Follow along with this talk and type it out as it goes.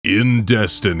In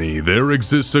Destiny, there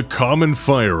exists a common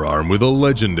firearm with a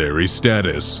legendary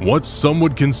status, what some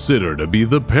would consider to be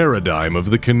the paradigm of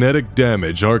the kinetic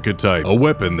damage archetype, a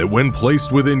weapon that when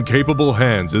placed within capable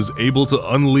hands is able to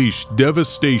unleash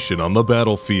devastation on the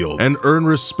battlefield and earn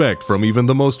respect from even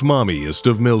the most mommiest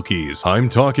of milkies. I'm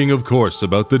talking of course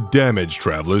about the Damage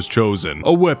Traveler's Chosen,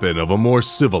 a weapon of a more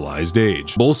civilized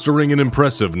age, bolstering an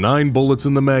impressive 9 bullets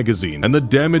in the magazine and the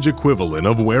damage equivalent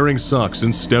of wearing socks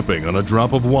and stepping on a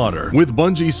drop of water. With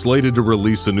Bungie slated to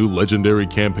release a new legendary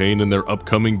campaign in their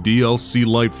upcoming DLC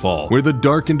Lightfall, where the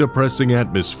dark and depressing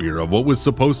atmosphere of what was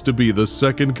supposed to be the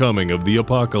second coming of the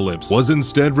apocalypse was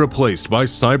instead replaced by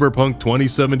Cyberpunk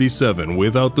 2077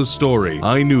 without the story,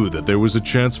 I knew that there was a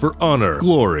chance for honor,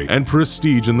 glory, and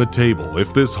prestige in the table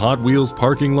if this Hot Wheels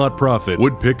parking lot prophet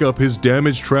would pick up his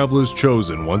Damage Traveler's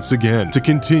Chosen once again to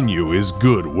continue his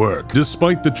good work.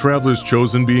 Despite the Traveler's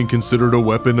Chosen being considered a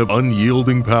weapon of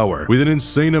unyielding power, with an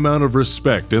insane amount of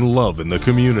respect and love in the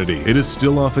community, it is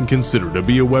still often considered to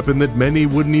be a weapon that many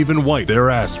wouldn't even wipe their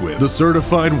ass with. The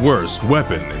certified worst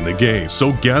weapon in the game.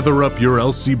 So gather up your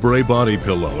LC Bray body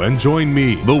pillow and join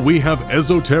me, the We Have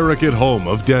Esoteric at Home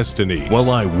of Destiny, while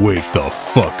I wake the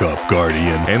fuck up,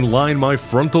 Guardian, and line my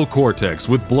frontal cortex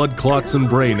with blood clots and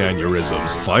brain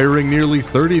aneurysms, firing nearly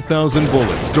 30,000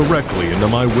 bullets directly into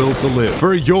my will to live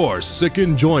for your sick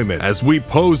enjoyment as we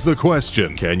pose the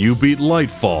question, can you beat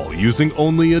Lightfall using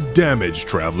only a Damage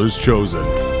Traveler's Chosen?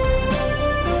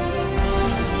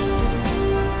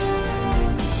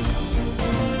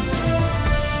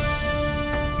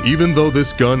 Even though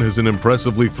this gun has an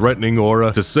impressively threatening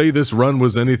aura, to say this run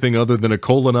was anything other than a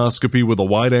colonoscopy with a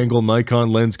wide-angle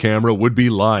Nikon lens camera would be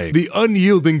lying. The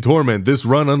unyielding torment this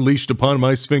run unleashed upon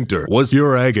my sphincter was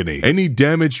pure agony. Any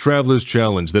Damage Traveler's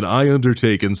challenge that I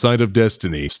undertake inside of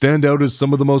Destiny stand out as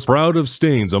some of the most proud of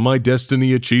stains on my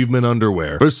Destiny achievement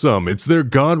underwear. For some, it's their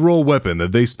god roll weapon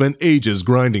that they spent ages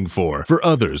grinding for. For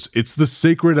others, it's the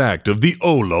sacred act of the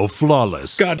Olo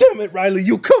Flawless. God damn it, Rylee,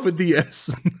 you covered the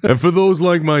S. And for those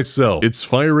like myself, it's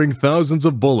firing thousands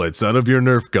of bullets out of your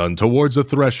Nerf gun towards a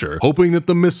Thresher, hoping that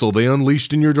the missile they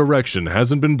unleashed in your direction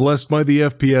hasn't been blessed by the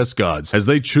FPS gods as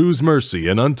they choose mercy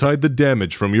and untied the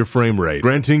damage from your frame rate,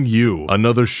 granting you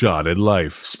another shot at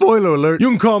life. Spoiler alert, you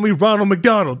can call me Ronald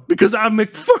McDonald because I'm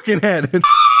McFucking-headed.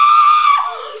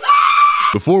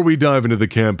 Before we dive into the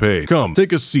campaign, come,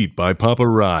 take a seat by Papa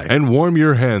Rye and warm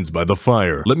your hands by the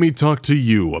fire. Let me talk to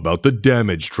you about the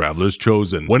Damage Traveler's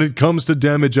Chosen. When it comes to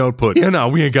damage output,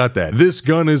 we ain't got that. This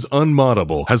gun is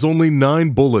unmoddable, has only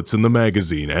 9 bullets in the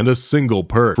magazine and a single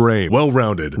per frame.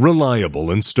 Well-rounded, reliable,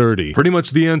 and sturdy. Pretty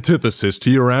much the antithesis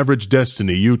to your average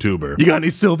Destiny YouTuber. You got any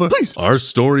silver? Please! Our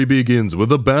story begins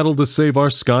with a battle to save our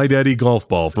Sky Daddy golf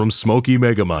ball from Smoky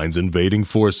Megamind's invading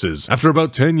forces. After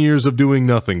about 10 years of doing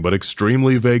nothing but extremely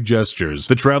vague gestures,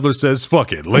 the Traveler says,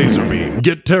 fuck it, laser beam.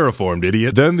 Get terraformed,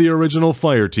 idiot. Then the original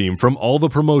fire team from all the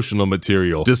promotional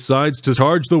material decides to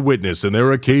charge the Witness in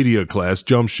their Acadia-class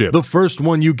jump ship, the first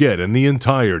one you get in the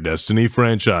entire Destiny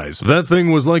franchise. That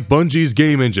thing was like Bungie's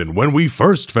game engine when we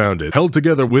first found it, held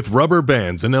together with rubber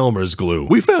bands and Elmer's glue.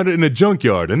 We found it in a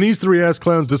junkyard, and these 3-ass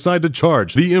clowns decide to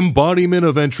charge the embodiment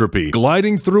of entropy,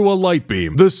 gliding through a light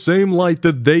beam, the same light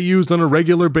that they use on a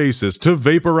regular basis to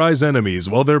vaporize enemies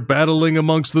while they're battling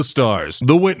amongst the stars.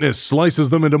 The Witness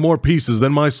slices them into more pieces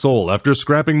than my soul after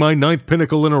scrapping my 9th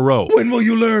pinnacle in a row. When will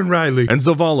you learn, Rylee? And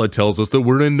Zavala tells us that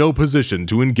we're in no position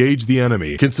to engage the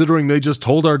enemy, considering they just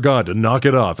told our god to knock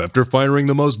it off after firing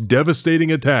the most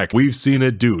devastating attack we've seen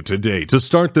it do to date. To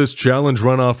start this challenge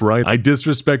run off right, I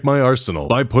disrespect my arsenal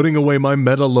by putting away my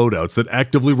meta loadouts that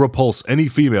actively repulse any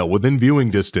female within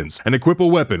viewing distance and equip a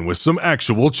weapon with some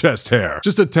actual chest hair.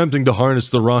 Just attempting to harness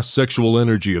the raw sexual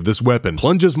energy of this weapon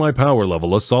plunges my power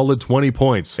level a solid 20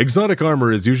 points. Exotic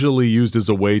armor is usually used as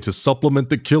a way to supplement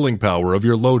the killing power of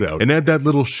your loadout and add that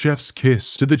little chef's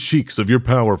kiss to the cheeks of your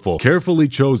powerful, carefully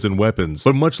chosen weapons.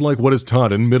 But much like what is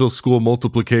taught in middle school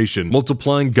multiplication,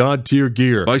 multiplying god tier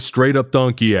gear by straight up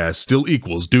donkey ass still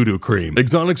equals doo-doo cream.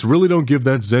 Exotics really don't give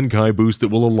that Zenkai boost that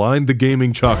will align the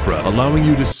gaming chakra, allowing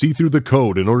you to see through the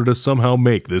code in order to somehow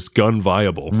make this gun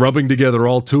viable. Rubbing together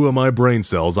all 2 of my brain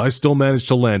cells, I still managed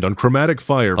to land on chromatic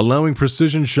fire, allowing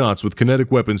precision shots with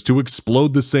kinetic weapons to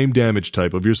explode the same damage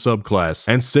type of your subclass,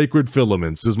 and Sacred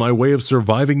Filaments is my way of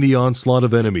surviving the onslaught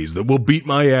of enemies that will beat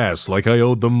my ass like I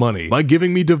owed them money by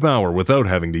giving me Devour without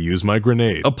having to use my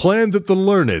grenade. A plan that the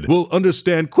learned will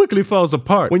understand quickly falls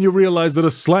apart when you realize that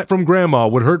a slap from grandma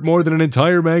would hurt more than an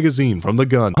entire magazine from the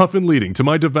gun, often leading to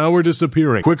my Devour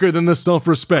disappearing quicker than the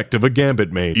self-respect of a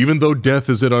Gambit main. Even though death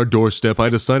is at our doorstep, I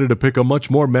decided to pick a much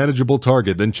more manageable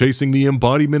target than chasing the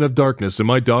embodiment of darkness in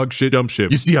my dog shit jump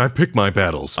ship. You see, I picked pick my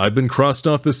battles. I've been crossed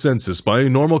off the census by a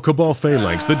normal Cabal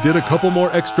phalanx that did a couple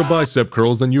more extra bicep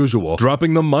curls than usual,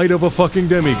 dropping the might of a fucking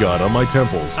demigod on my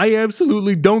temples. I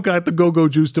absolutely don't got the go-go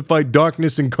juice to fight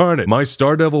darkness incarnate. My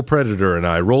Star Devil Predator and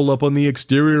I roll up on the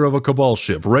exterior of a Cabal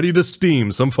ship, ready to steam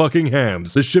some fucking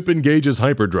hams. The ship engages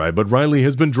hyperdrive, but Rylee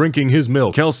has been drinking his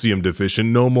milk, calcium deficient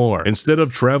no more. Instead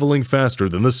of traveling faster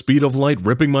than the speed of light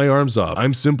ripping my arms off,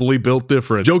 I'm simply built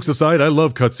different. Jokes aside, I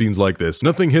love cutscenes like this.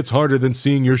 Nothing hits harder than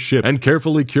seeing your ship and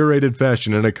carefully curated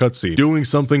fashion in a cutscene doing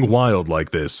something wild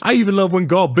like this. I even love when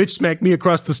Gaul bitch smacked me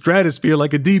across the stratosphere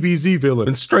like a DBZ villain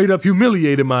and straight up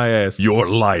humiliated my ass. Your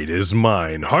light is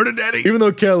mine, Harder Daddy. Even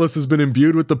though Calus has been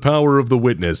imbued with the power of the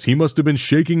Witness, he must have been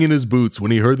shaking in his boots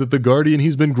when he heard that the Guardian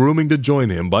he's been grooming to join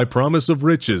him by promise of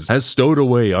riches has stowed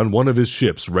away on one of his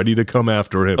ships ready to come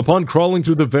after him. Upon crawling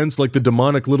through the vents like the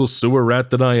demonic little sewer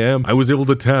rat that I am, I was able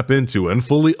to tap into and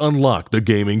fully unlock the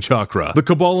gaming chakra. The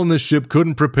Cabal on this ship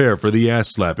couldn't prepare for the ass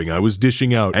slapping I was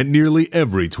dishing out at nearly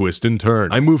every twist and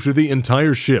turn. I moved through the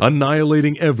entire ship,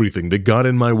 annihilating everything that got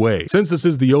in my way. Since this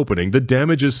is the opening, the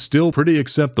damage is still pretty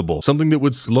acceptable, something that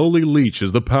would slowly leach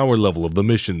as the power level of the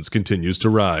missions continues to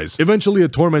rise. Eventually a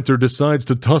tormentor decides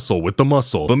to tussle with the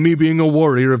muscle, but me being a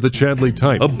warrior of the Chadley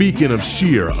type, a beacon of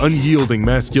sheer, unyielding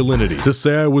masculinity, to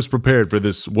say I was prepared for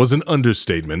this was an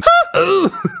understatement.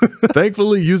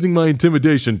 Thankfully, using my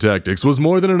intimidation tactics was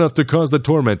more than enough to cause the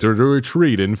tormentor to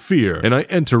retreat in fear, and I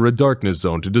enter a darkness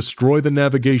zone to destroy the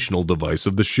navigational device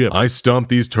of the ship. I stomp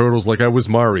these turtles like I was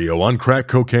Mario on crack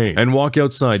cocaine, and walk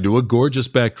outside to a gorgeous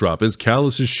backdrop as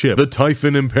Calus' ship, the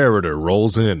Typhon Imperator,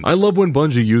 rolls in. I love when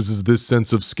Bungie uses this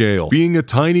sense of scale. Being a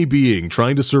tiny being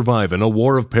trying to survive in a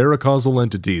war of paracausal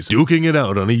entities, duking it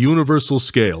out on a universal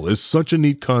scale is such a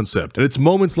neat concept, and it's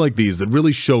moments like these that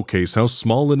really showcase how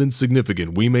small and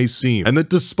insignificant we may seem, and that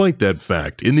despite that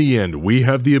fact, in the end, we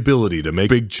have the ability to make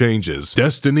big changes.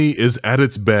 Destiny is at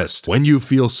its best when you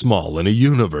feel small in a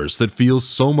universe that feels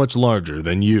so much larger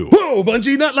than you. Whoa,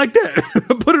 Bungie, not like that!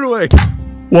 Put it away!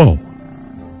 Whoa.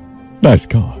 Nice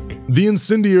cock. The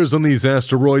incendiaries on these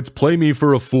asteroids play me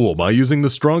for a fool by using the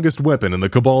strongest weapon in the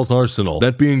Cabal's arsenal,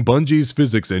 that being Bungie's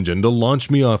physics engine, to launch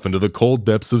me off into the cold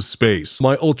depths of space.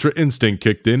 My Ultra Instinct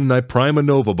kicked in and I prime a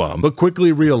Nova Bomb, but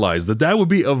quickly realized that that would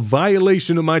be a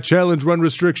violation of my challenge run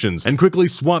restrictions, and quickly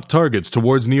swapped targets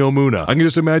towards Neomuna. I can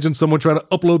just imagine someone trying to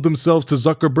upload themselves to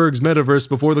Zuckerberg's metaverse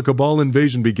before the Cabal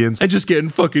invasion begins and just getting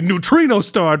fucking neutrino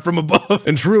starred from above.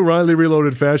 In true Rylee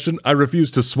Reloaded fashion, I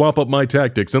refuse to swap up my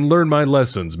tactics and learn my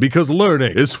lessons, because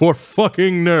learning is for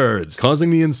fucking nerds, causing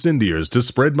the incendiaries to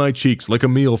spread my cheeks like a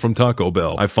meal from Taco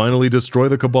Bell. I finally destroy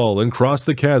the Cabal and cross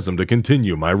the chasm to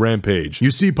continue my rampage.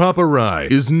 You see, Papa Rye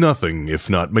is nothing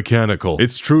if not mechanical.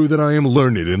 It's true that I am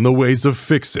learned in the ways of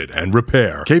fix-it and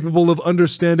repair, capable of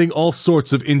understanding all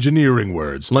sorts of engineering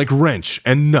words, like wrench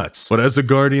and nuts. But as a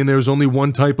Guardian, there's only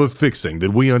one type of fixing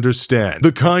that we understand,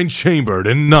 the kind chambered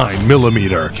in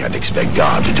 9mm. Can't expect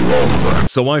God to do all the work.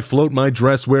 So I float my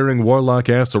dress-wearing warlock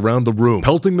ass around the room,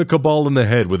 pelting the Cabal in the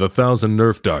head with 1,000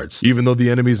 nerf darts. Even though the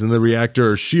enemies in the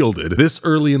reactor are shielded, this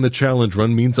early in the challenge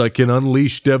run means I can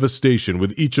unleash devastation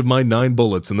with each of my 9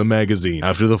 bullets in the magazine.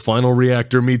 After the final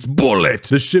reactor meets bullet,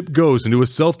 the ship goes into a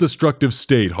self-destructive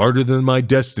state harder than my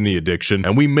Destiny addiction,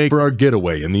 and we make for our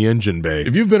getaway in the engine bay.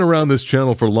 If you've been around this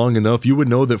channel for long enough, you would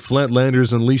know that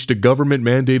Flatlanders unleashed a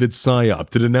government-mandated psyop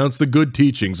to denounce the good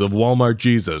teachings of Walmart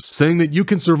Jesus, saying that you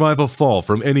can survive a fall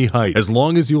from any height as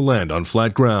long as you land on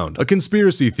flat ground. A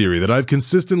conspiracy theory that I've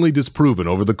consistently disproven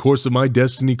over the course of my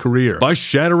Destiny career by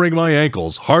shattering my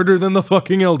ankles harder than the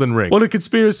fucking Elden Ring. What a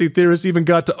conspiracy theorist even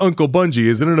got to Uncle Bungie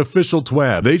is in an official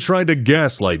twab. They tried to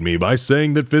gaslight me by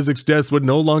saying that physics deaths would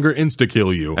no longer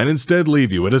insta-kill you, and instead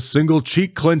leave you at a single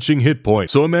cheek-clenching hit point.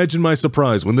 So imagine my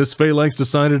surprise when this phalanx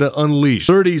decided to unleash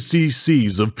 30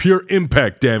 cc's of pure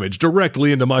impact damage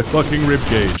directly into my fucking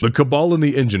ribcage. The Cabal in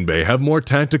the engine bay have more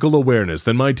tactical awareness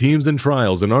than my teams in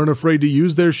Trials and aren't afraid to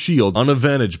use their shield on a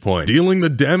vantage point. Dealing the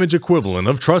damage equivalent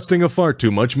of trusting a fart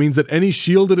too much means that any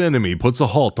shielded enemy puts a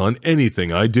halt on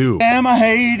anything I do. Damn, I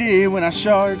hate it when I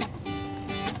shard.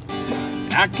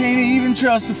 I can't even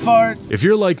trust a fart. If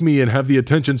you're like me and have the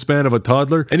attention span of a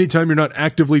toddler, anytime you're not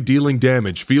actively dealing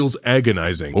damage feels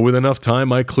agonizing. But with enough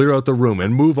time, I clear out the room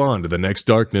and move on to the next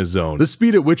darkness zone. The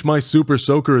speed at which my super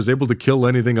soaker is able to kill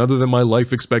anything other than my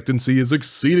life expectancy is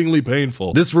exceedingly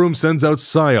painful. This room sends out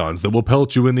scions that will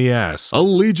pelt you in the ass. A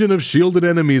legion of shielded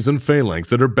enemies and phalanx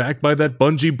that are backed by that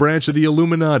Bungie branch of the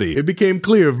Illuminati. It became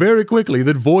clear very quickly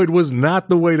that Void was not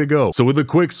the way to go. So with a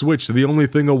quick switch to the only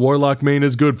thing a Warlock main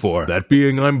is good for, that being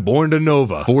being I'm born to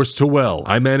Nova, forced to well,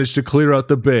 I managed to clear out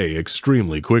the bay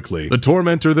extremely quickly. The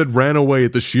tormentor that ran away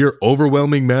at the sheer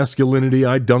overwhelming masculinity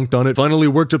I dunked on it finally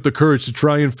worked up the courage to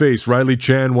try and face Rylee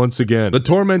Chan once again. The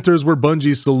tormentors were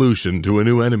Bungie's solution to a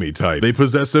new enemy type. They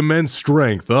possess immense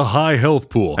strength, a high health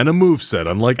pool, and a moveset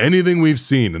unlike anything we've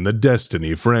seen in the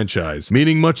Destiny franchise.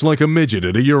 Meaning much like a midget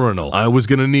at a urinal, I was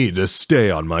gonna need to stay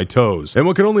on my toes. And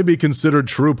what could only be considered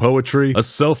true poetry, a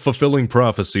self-fulfilling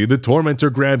prophecy, the tormentor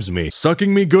grabs me,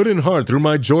 sucking me good and hard through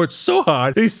my jorts so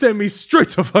hard, he sent me straight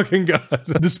to fucking God.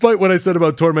 Despite what I said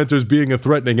about tormentors being a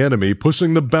threatening enemy,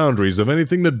 pushing the boundaries of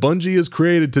anything that Bungie has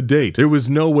created to date, there was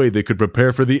no way they could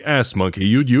prepare for the ass monkey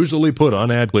you'd usually put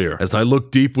on ad clear, as I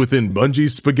looked deep within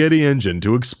Bungie's spaghetti engine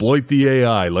to exploit the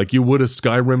AI like you would a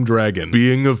Skyrim dragon,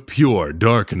 being of pure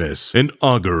darkness, an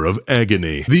augur of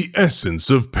agony, the essence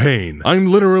of pain.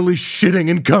 I'm literally shitting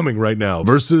and coming right now,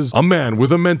 versus a man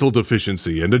with a mental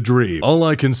deficiency and a dream. All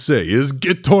I can say is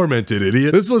get tormented,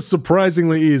 idiot. This was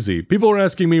surprisingly easy. People were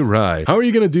asking me, Ry, how are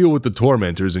you gonna deal with the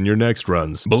tormentors in your next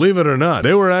runs? Believe it or not,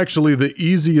 they were actually the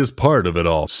easiest part of it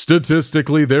all.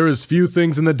 Statistically, there is few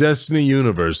things in the Destiny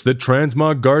universe that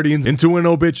transmog Guardians into an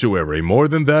obituary more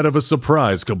than that of a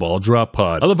surprise Cabal drop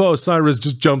pod. I love how Osiris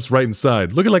just jumps right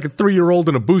inside, looking like a 3-year-old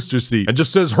in a booster seat, and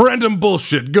just says, random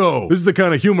bullshit, go! This is the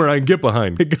kind of humor I can get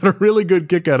behind. It got a really good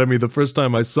kick out of me the first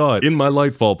time I saw it in my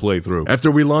Lightfall playthrough.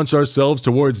 After we launch ourselves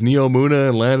towards Neomuna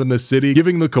and land in the city,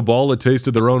 giving the Cabal a taste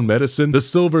of their own medicine, the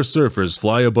Silver Surfers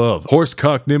fly above.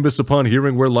 Horsecock Nimbus upon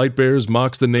hearing where Lightbearers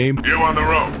mocks the name. You on the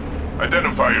road.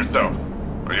 Identify yourself.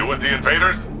 Are you with the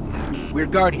invaders? We're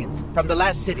Guardians from the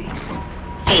last city.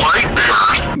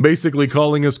 Basically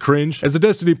calling us cringe. As a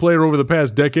Destiny player over the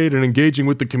past decade and engaging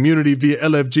with the community via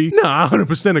LFG, nah, I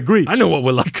 100% agree. I know what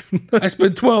we're like. I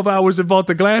spent 12 hours in Vault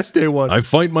of Glass day one. I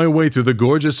fight my way through the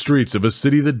gorgeous streets of a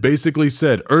city that basically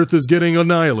said Earth is getting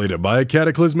annihilated by a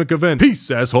cataclysmic event.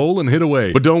 Peace, asshole, and hit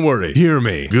away. But don't worry, hear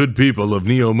me, good people of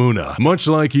Neomuna. Much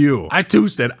like you, I too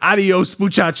said adios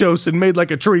muchachos and made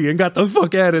like a tree and got the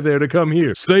fuck out of there to come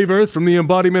here. Save Earth from the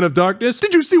embodiment of darkness?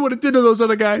 Did you see what it did to those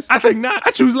other guys? I think not.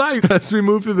 I choose life. As we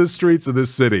move through the streets of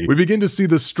this city, we begin to see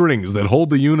the strings that hold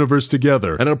the universe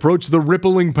together and approach the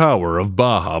rippling power of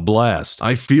Baja Blast.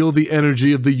 I feel the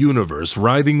energy of the universe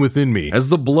writhing within me as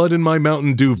the blood in my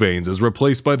Mountain Dew veins is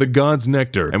replaced by the god's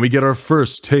nectar and we get our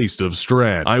first taste of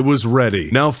Strand. I was ready,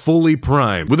 now fully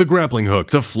primed, with a grappling hook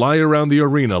to fly around the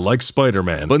arena like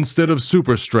Spider-Man, but instead of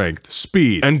super strength,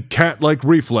 speed, and cat-like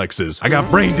reflexes, I got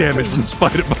brain damage from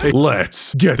Spider-Man.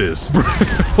 Let's get this.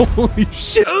 Holy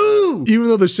shit. Ooh! Even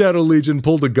though the Shadow Legion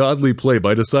pulled a godly play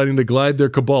by deciding to glide their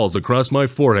cabals across my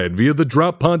forehead via the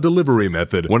drop pod delivery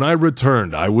method, when I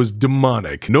returned, I was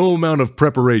demonic. No amount of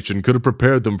preparation could have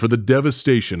prepared them for the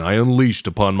devastation I unleashed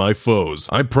upon my foes.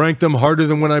 I pranked them harder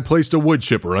than when I placed a wood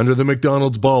chipper under the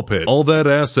McDonald's ball pit. All that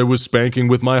ass I was spanking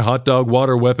with my hot dog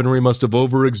water weaponry must have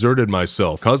overexerted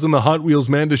myself, causing the Hot Wheels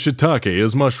man to shiitake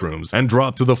as mushrooms, and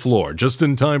drop to the floor just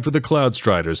in time for the Cloud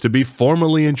Striders to be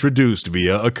formally introduced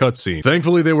via a cutscene.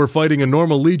 Thankfully, they were fighting a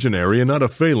normal legionary and not a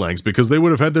phalanx because they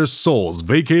would have had their souls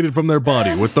vacated from their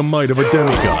body with the might of a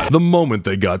demigod the moment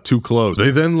they got too close.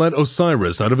 They then let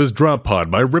Osiris out of his drop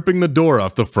pod by ripping the door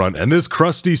off the front, and this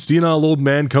crusty senile old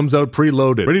man comes out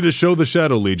preloaded, ready to show the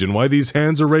Shadow Legion why these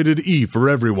hands are rated E for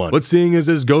everyone. But seeing as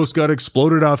his ghost got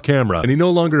exploded off camera, and he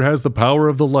no longer has the power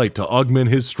of the light to augment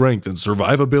his strength and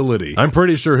survivability, I'm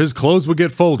pretty sure his clothes would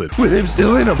get folded, with him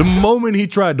still in them, the moment he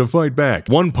tried to fight back.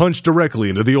 One punch directly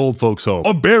into the old folks' home,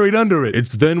 or buried under it.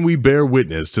 It's then we bear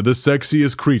witness to the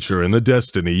sexiest creature in the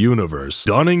Destiny universe,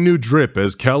 donning new drip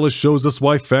as Calus shows us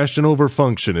why fashion over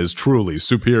function is truly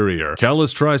superior.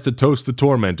 Calus tries to toast the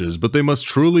tormentors, but they must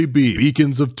truly be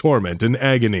beacons of torment and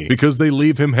agony, because they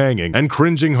leave him hanging and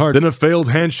cringing hard in a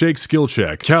failed handshake skill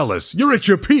check. Calus, you're at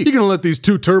your peak. You gonna let these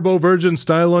two turbo virgins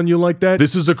style on you like that?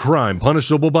 This is a crime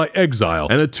punishable by exile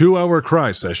and a 2-hour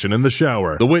cry session in the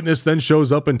shower. The witness then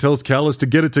shows up and tells Calus to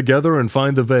get it together and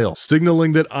find the veil,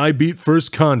 signaling that I beat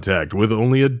first contact with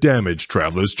only a damaged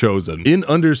Traveler's Chosen. In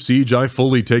Under Siege, I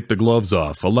fully take the gloves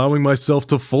off, allowing myself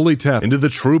to fully tap into the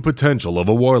true potential of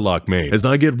a Warlock main, as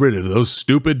I get rid of those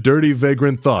stupid, dirty,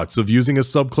 vagrant thoughts of using a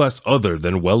subclass other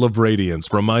than Well of Radiance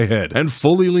from my head, and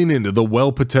fully lean into the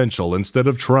Well potential instead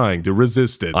of trying to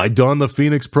resist it. I don the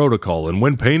Phoenix Protocol, and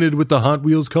when painted with the Hot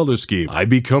Wheels color scheme, I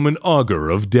become an Augur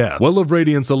of Death. Well of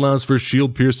Radiance allows for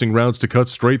shield-piercing rounds to cut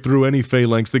straight through any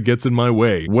phalanx that gets in my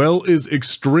way. Well is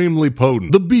extremely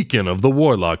potent, the beacon of the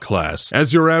Warlock class.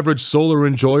 As your average solar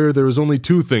enjoyer, there is only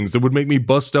two things that would make me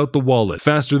bust out the wallet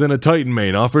faster than a Titan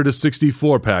main offered a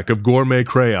 64-pack of gourmet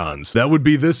crayons. That would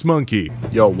be this monkey.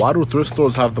 Yo, why do thrift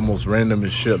stores have the most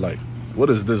randomest shit? Like, what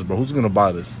is this, bro? Who's gonna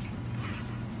buy this?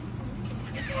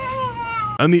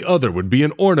 and the other would be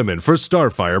an ornament for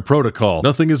Starfire Protocol.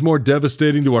 Nothing is more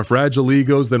devastating to our fragile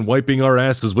egos than wiping our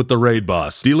asses with the raid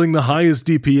boss, stealing the highest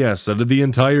DPS out of the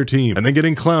entire team, and then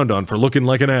getting clowned on for looking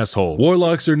like an asshole.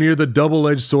 Warlocks are near the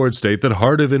double-edged sword state that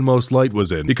Heart of Inmost Light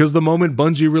was in, because the moment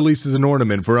Bungie releases an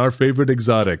ornament for our favorite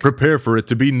exotic, prepare for it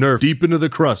to be nerfed deep into the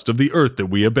crust of the earth that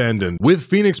we abandoned. With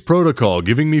Phoenix Protocol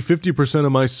giving me 50%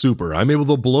 of my super, I'm able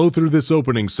to blow through this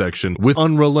opening section with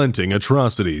unrelenting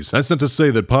atrocities. That's not to say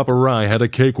that Papa Rye had a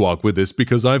cakewalk with this,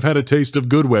 because I've had a taste of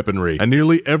good weaponry, and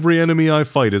nearly every enemy I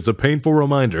fight is a painful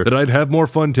reminder that I'd have more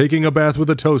fun taking a bath with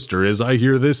a toaster as I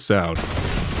hear this sound.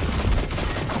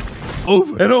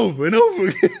 Over and over and over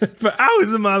again for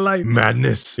hours of my life.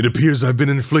 Madness. It appears I've been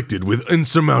inflicted with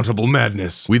insurmountable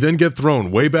madness. We then get thrown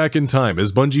way back in time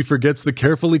as Bungie forgets the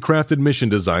carefully crafted mission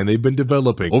design they've been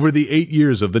developing over the 8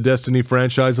 years of the Destiny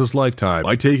franchise's lifetime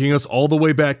by taking us all the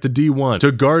way back to D1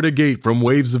 to guard a gate from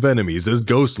waves of enemies as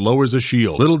Ghost lowers a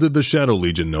shield. Little did the Shadow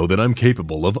Legion know that I'm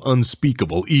capable of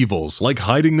unspeakable evils, like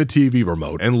hiding the TV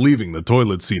remote and leaving the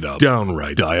toilet seat up.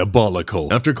 Downright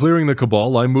diabolical. After clearing the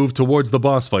Cabal, I move towards the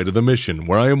boss fight of the mission,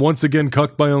 where I am once again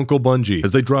cucked by Uncle Bungie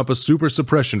as they drop a super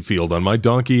suppression field on my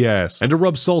donkey ass. And to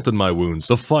rub salt in my wounds,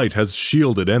 the fight has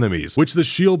shielded enemies, which the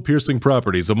shield-piercing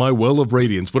properties of my Well of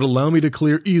Radiance would allow me to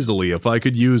clear easily if I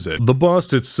could use it. The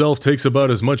boss itself takes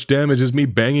about as much damage as me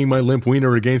banging my limp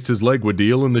wiener against his leg would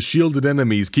deal, and the shielded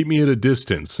enemies keep me at a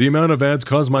distance. The amount of ads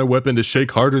cause my weapon to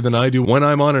shake harder than I do when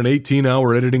I'm on an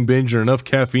 18-hour editing binge and enough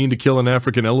caffeine to kill an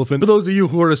African elephant. For those of you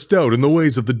who are stout in the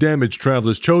ways of the damaged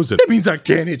travelers chosen, that means I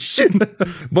can't hit shit.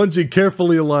 Bungie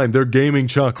carefully aligned their gaming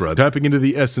chakra, tapping into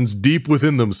the essence deep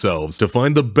within themselves to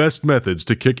find the best methods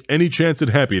to kick any chance at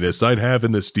happiness I'd have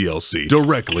in this DLC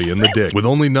directly in the dick. With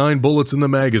only 9 bullets in the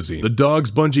magazine, the dogs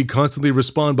Bungie constantly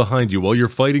respawn behind you while you're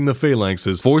fighting the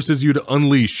phalanxes forces you to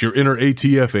unleash your inner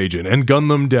ATF agent and gun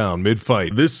them down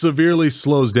mid-fight. This severely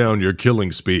slows down your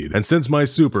killing speed, and since my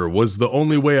super was the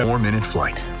only way I 4-minute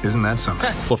flight. Isn't that something?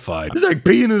 Amplified. It's like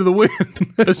peeing into the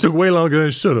wind. This took way longer than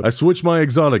it should have. I switched my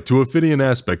exotic to Ophidian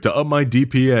aspect to up my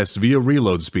DPS via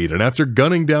reload speed, and after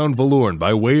gunning down Valourne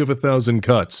by way of 1,000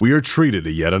 cuts, we are treated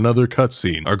to yet another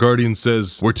cutscene. Our guardian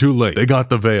says, "We're too late. They got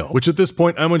the veil," which at this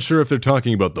point I'm unsure if they're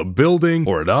talking about the building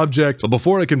or an object, but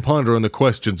before I can ponder on the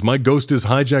questions, my ghost is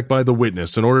hijacked by the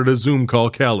witness in order to Zoom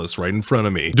call Calus right in front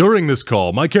of me. During this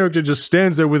call, my character just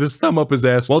stands there with his thumb up his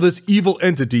ass while this evil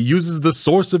entity uses the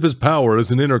source of his power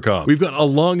as an intercom. We've got a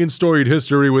long and storied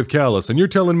history with Calus, and you're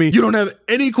telling me you don't have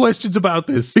any questions about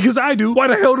this? Because I do. Why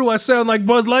the hell do I sound like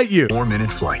Buzz Lightyear?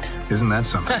 4-minute flight. Isn't that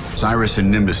something? Cyrus and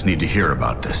Nimbus need to hear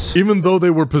about this. Even though they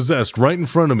were possessed right in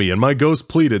front of me and my ghost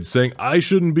pleaded, saying I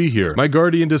shouldn't be here, my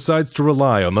guardian decides to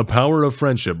rely on the power of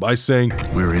friendship by saying,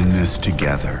 "We're in this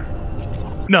together."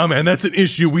 Nah man, that's an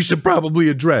issue we should probably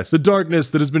address. The darkness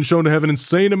that has been shown to have an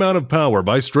insane amount of power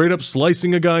by straight up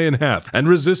slicing a guy in half and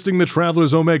resisting the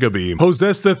Traveler's Omega Beam.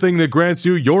 Possess the thing that grants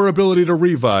you your ability to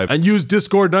revive and use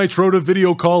Discord Nitro to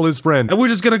video call his friend. And we're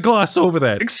just gonna gloss over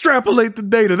that. Extrapolate the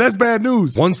data, that's bad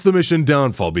news. Once the mission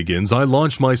Downfall begins, I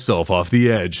launch myself off the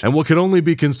edge, and what can only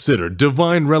be considered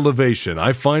divine relevation,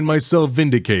 I find myself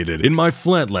vindicated in my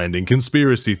flat landing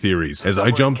conspiracy theories as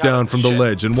I jump down from the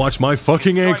ledge and watch my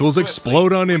fucking ankles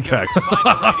explode on impact.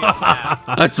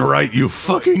 That's right, you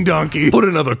fucking donkey. Put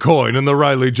another coin in the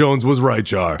Rylee Jones was right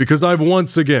jar, because I've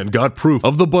once again got proof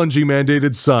of the Bungie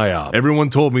mandated PSYOP.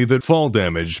 Everyone told me that fall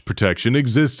damage protection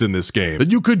exists in this game,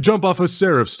 that you could jump off a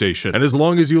Seraph station, and as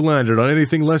long as you landed on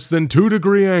anything less than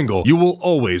 2-degree angle, you will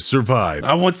always survive.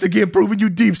 I'm once again proving you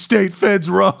deep state feds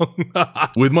wrong.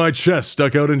 With my chest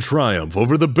stuck out in triumph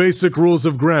over the basic rules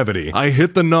of gravity, I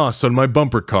hit the NOS on my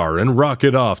bumper car and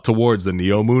rocket off towards the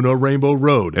Neomuna Rainbow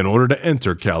Road in order to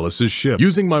enter Calus's ship.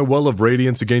 Using my Well of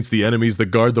Radiance against the enemies that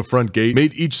guard the front gate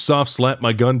made each soft slap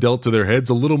my gun dealt to their heads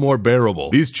a little more bearable.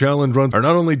 These challenge runs are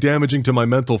not only damaging to my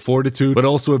mental fortitude, but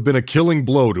also have been a killing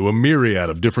blow to a myriad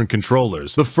of different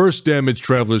controllers. The first damaged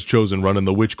Traveler's Chosen run in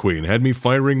the Witch Queen had me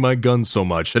firing my gun so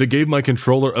much that it gave my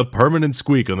controller a permanent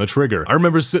squeak on the trigger. I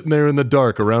remember sitting there in the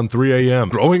dark around 3 AM,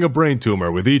 growing a brain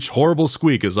tumor with each horrible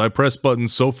squeak as I pressed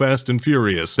buttons so fast and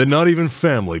furious that not even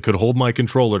family could hold my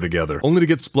controller together, only to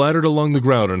get splattered along the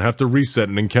ground and have to reset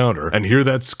an encounter and hear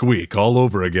that squeak all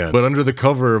over again. But under the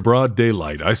cover of broad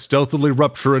daylight, I stealthily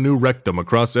rupture a new rectum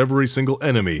across every single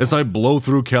enemy as I blow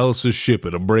through Calus's ship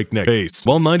at a breakneck pace.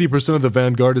 While 90% of the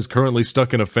Vanguard is currently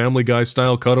stuck in a Family Guy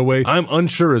style cutaway, I'm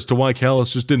unsure as to why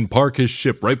Calus just didn't park his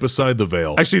ship right beside the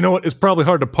Veil. Actually, you know what? It's probably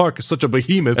hard to park such a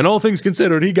behemoth, and all things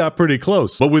considered, he got pretty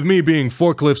close. But with me being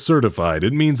forklift certified,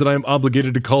 it means that I am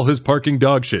obligated to call his parking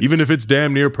dog shit, even if it's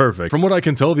damn near perfect. From what I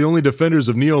can tell, the only defense defenders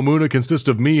of Neomuna consist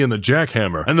of me and the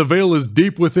Jackhammer, and the Veil is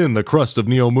deep within the crust of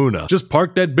Neomuna. Just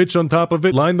park that bitch on top of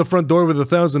it, line the front door with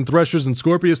 1,000 Threshers and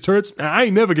Scorpius turrets. I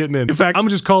ain't never getting in. In fact, I'm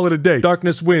just call it a day.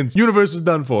 Darkness wins. Universe is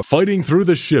done for. Fighting through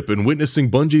the ship and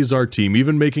witnessing Bungie's art team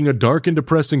even making a dark and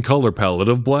depressing color palette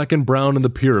of black and brown in the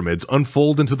pyramids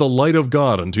unfold into the light of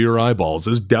God unto your eyeballs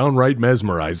is downright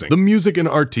mesmerizing. The music and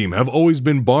art team have always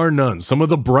been bar none some of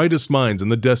the brightest minds in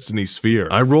the Destiny sphere.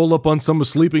 I roll up on some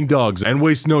sleeping dogs and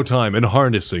waste no time in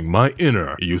harnessing my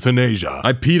inner euthanasia.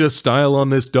 I peed a style on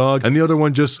this dog and the other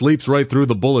one just sleeps right through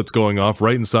the bullets going off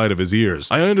right inside of his ears.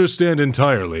 I understand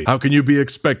entirely. How can you be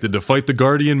expected to fight the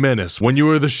Guardian Menace when you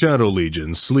are the Shadow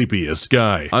Legion's sleepiest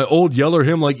guy? I old yeller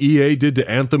him like EA did to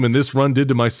Anthem and this run did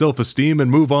to my self-esteem and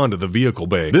move on to the vehicle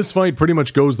bay. This fight pretty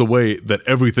much goes the way that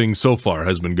everything so far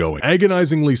has been going.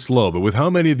 Agonizingly slow, but with how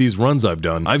many of these runs I've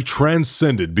done, I've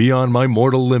transcended beyond my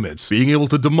mortal limits, being able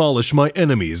to demolish my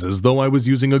enemies as though I was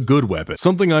using a good weapon.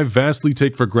 Something I vastly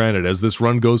take for granted as this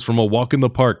run goes from a walk in the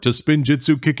park to spin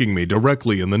jitsu kicking me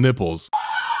directly in the nipples.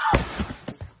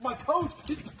 My coach!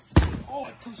 Oh,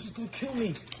 my coach is gonna kill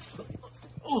me.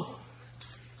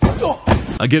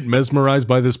 I get mesmerized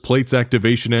by this plate's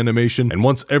activation animation, and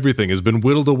once everything has been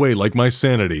whittled away like my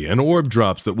sanity, an orb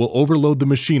drops that will overload the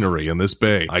machinery in this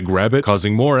bay. I grab it,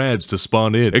 causing more ads to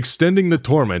spawn in, extending the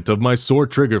torment of my sore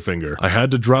trigger finger. I had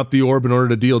to drop the orb in order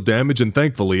to deal damage, and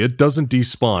thankfully it doesn't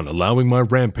despawn, allowing my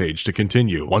rampage to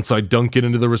continue. Once I dunk it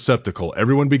into the receptacle,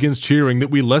 everyone begins cheering that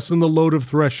we lessen the load of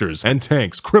Threshers and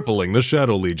tanks crippling the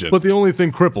Shadow Legion. But the only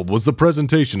thing crippled was the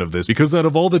presentation of this, because out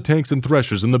of all the tanks and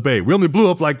Threshers in the bay, we only blew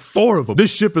up like 4 of them.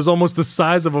 This ship is almost the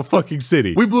size of a fucking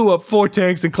city. We blew up 4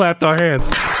 tanks and clapped our hands.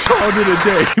 Called it a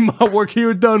day. My work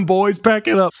here done, boys. Pack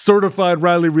it up. Certified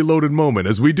Rylee Reloaded moment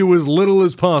as we do as little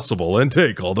as possible and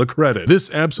take all the credit.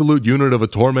 This absolute unit of a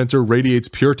tormentor radiates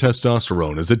pure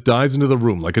testosterone as it dives into the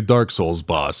room like a Dark Souls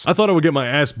boss. I thought I would get my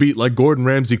ass beat like Gordon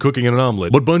Ramsay cooking an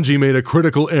omelet, but Bungie made a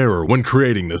critical error when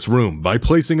creating this room by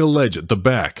placing a ledge at the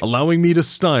back, allowing me to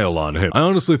style on him. I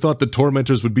honestly thought the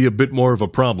tormentors would be a bit more of a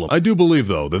problem. I do believe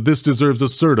though that this deserves a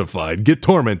certified get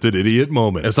tormented idiot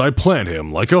moment as I plant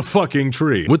him like a fucking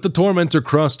tree. With the tormentor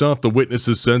crossed off the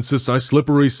witness's census, I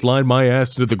slippery slide my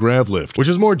ass into the grav lift, which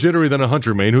is more jittery than a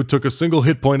hunter main who took a single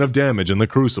hit point of damage in the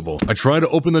crucible. I try to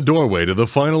open the doorway to the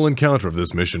final encounter of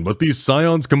this mission, but these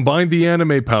scions combine the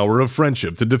anime power of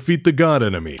friendship to defeat the god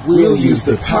enemy. We'll use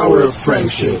the power of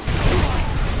friendship,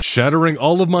 shattering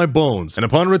all of my bones, and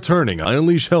upon returning, I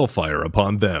unleash hellfire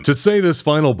upon them. To say this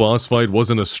final boss fight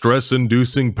wasn't a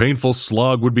stress-inducing, painful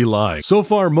slog would be lying. So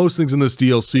far, most things in this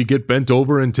DLC get bent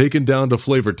over and taken down to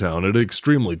Flavortown at an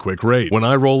extremely quick rate. When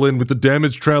I roll in with the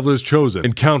damaged Travelers chosen,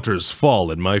 encounters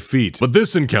fall at my feet. But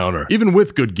this encounter, even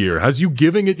with good gear, has you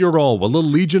giving it your all while a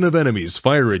legion of enemies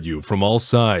fire at you from all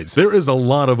sides. There is a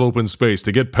lot of open space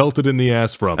to get pelted in the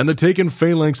ass from, and the taken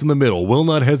phalanx in the middle will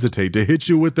not hesitate to hit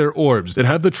you with their orbs that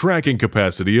have the tracking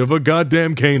capacity of a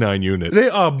goddamn canine unit. They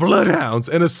are bloodhounds,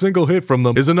 and a single hit from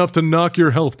them is enough to knock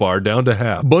your health bar down to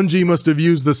half. Bungie must have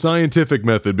used the scientific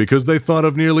method because they thought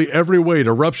of nearly every way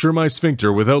to rupture my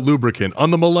sphincter without lubricant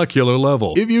on the molecular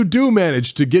level. If you do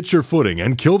manage to get your footing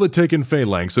and kill the taken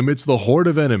phalanx amidst the horde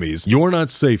of enemies, you're not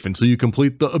safe until you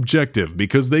complete the objective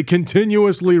because they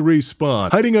continuously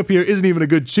respawn. Hiding up here isn't even a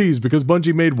good cheese because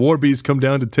Bungie made Warbeasts come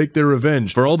down to take their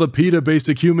revenge for all the PETA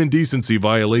basic human decency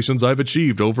violations I've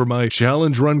achieved over my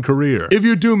challenge run career. If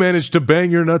you do manage to bang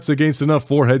your nuts against enough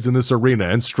foreheads in this arena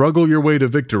and struggle your way to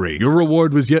victory, your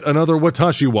reward was yet another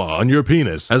watashiwa on your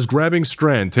penis, as grabbing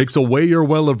Strand takes away your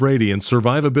well of radiant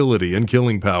survivability and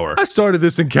killing power. I started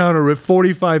this encounter at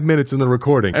 45 minutes in the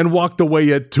recording and walked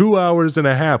away at 2 hours and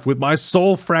a half with my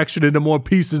soul fractured into more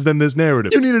pieces than this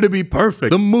narrative. You needed to be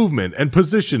perfect, the movement and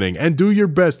positioning, and do your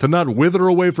best to not wither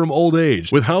away from old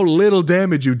age with how little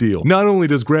damage you deal. Not only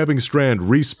does grabbing Strand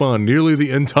respawn nearly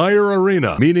the entire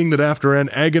arena, meaning that after an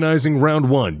agonizing round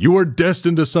 1, you are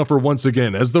destined to suffer once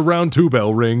again as the round 2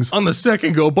 bell rings. On the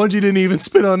second go, Bungie didn't even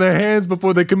spit on their hands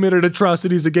before they committed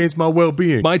atrocities against my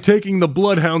well-being by taking the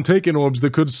Bloodhound taken orbs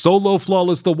that could solo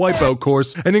flawless the wipeout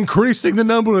course and increasing the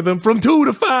number of them from 2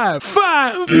 to 5.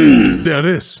 5! Now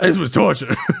this was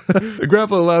torture. The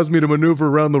grapple allows me to maneuver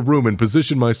around the room and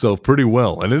position myself pretty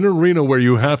well, and in an arena where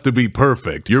you have to be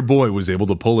perfect, your boy was able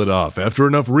to pull it off. After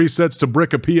enough resets to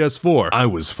brick a PS4, I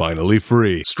was finally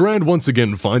free. Strand once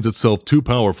again finds itself too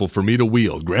powerful for me to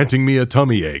wield, granting me a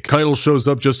tummy ache. Keitel shows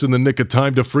up just in the nick of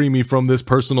time to free me from this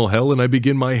personal hell, and I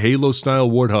begin my Halo-style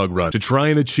Warthog run to try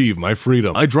and achieve my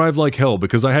freedom. I drive like hell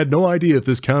because I had no idea if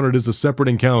this counted as a separate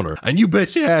encounter, and you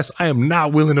bet your ass I am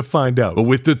not willing to find out. But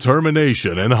with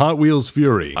determination and Hot Wheels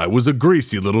fury, I was a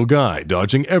greasy little guy,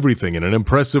 dodging everything in an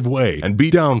impressive way, and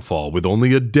beat Downfall with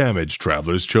only a damaged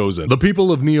Traveler's Chosen. The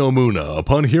people of Neomuna,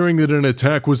 upon hearing that an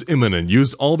attack was imminent,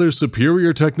 used all their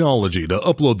superior technology to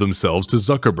upload themselves to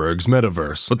Zuckerberg's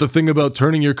metaverse. But the thing about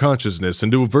turning your consciousness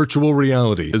into a virtual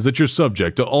reality is that you're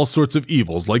subject to all sorts of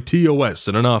evils like TOS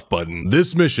and an off button.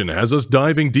 This mission has us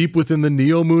diving deep within the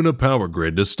Neomuna power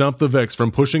grid to stop the Vex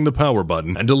from pushing the power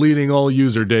button and deleting all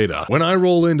user data. When I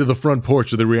roll into the front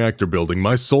porch of the reactor building,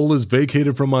 my soul is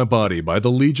vacated from my body by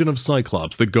the legion of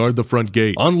Cyclops that guard the front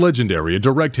gate. On Legendary, a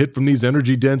direct hit from these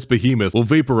energy-dense behemoths will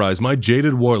vaporize my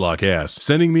jaded warlock ass,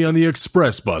 sending me on the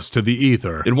express bus to the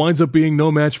ether. It winds up being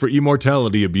no match for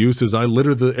immortality abuse as I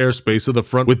litter the airspace of the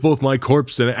front with both my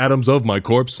corpse and atoms of my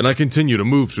corpse, and I continue to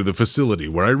move through the facility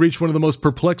where I reach one of the most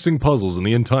perplexing puzzles in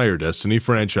the entire Destiny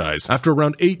franchise. After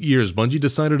around 8 years, Bungie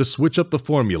decided to switch up the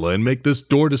formula and make this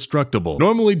door destructible.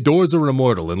 Normally, doors are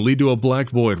immortal and lead to a black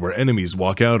void where enemies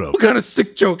walk out of. What kind of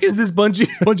sick joke is this, Bungie?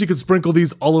 Bungie could sprinkle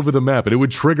these all over the map and it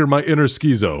would trigger my inner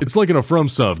schizo. It's like in a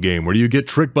FromSoft game where you get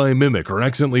tricked by a mimic or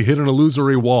accidentally hit an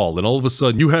illusory wall, and all of a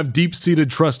sudden you have deep-seated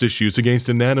trust issues against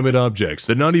inanimate objects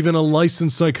that not even a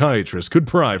licensed psychiatrist could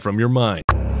pry from your mind.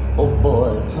 Oh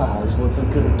boy, prize, what's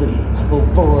it gonna be?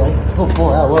 Oh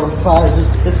boy, I want a prize.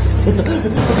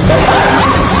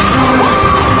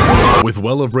 With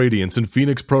Well of Radiance and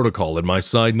Phoenix Protocol at my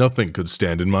side, nothing could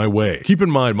stand in my way. Keep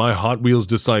in mind, my Hot Wheels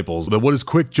disciples, that what is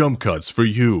quick jump cuts for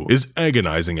you is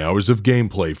agonizing hours of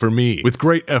gameplay for me. With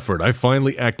great effort, I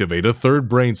finally activate a third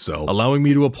brain cell, allowing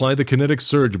me to apply the kinetic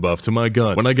surge buff to my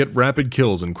gun when I get rapid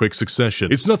kills in quick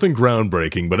succession. It's nothing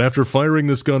groundbreaking, but after firing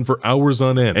this gun for hours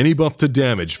on end, any buff to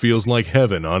damage feels like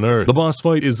heaven on earth. The boss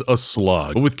fight is a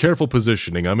slog, but with careful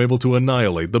positioning, I'm able to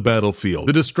annihilate the battlefield.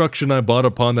 The destruction I brought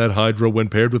upon that Hydra when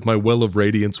paired with my Well of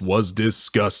Radiance was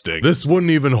disgusting. This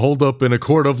wouldn't even hold up in a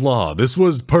court of law. This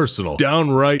was personal,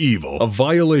 downright evil, a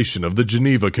violation of the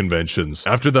Geneva Conventions.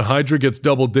 After the Hydra gets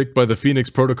double-dicked by the Phoenix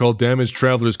Protocol damaged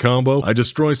Traveler's combo, I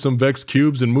destroy some Vex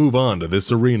cubes and move on to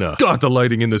this arena. God, the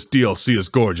lighting in this DLC is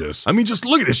gorgeous. I mean, just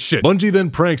look at this shit. Bungie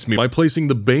then pranks me by placing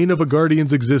the bane of a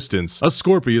Guardian's existence, a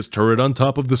Scorpius turret on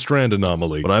top of the Strand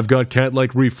anomaly, but I've got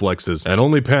cat-like reflexes and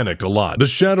only panicked a lot. The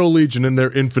Shadow Legion in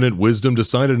their infinite wisdom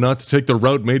decided not to take the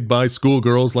route made by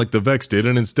schoolgirls like the Vex did,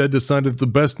 and instead decided the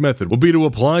best method would be to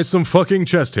apply some fucking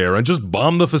chest hair and just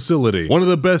bomb the facility. One of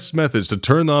the best methods to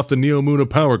turn off the Neomuna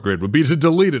power grid would be to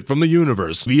delete it from the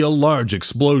universe via large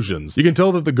explosions. You can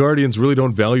tell that the Guardians really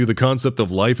don't value the concept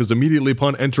of life, as immediately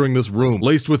upon entering this room,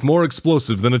 laced with more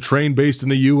explosives than a train based in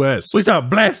the US, we start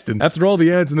blasting. After all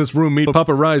the ads in this room meet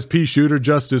Papa Rye's pea shooter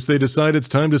justice, they decide it's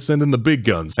time to send in the big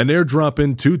guns and airdrop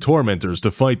in 2 tormentors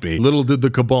to fight me. Little did the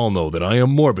Cabal know that I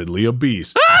am morbidly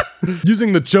obese.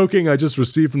 Using the choking I just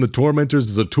received from the tormentors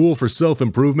as a tool for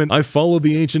self-improvement, I follow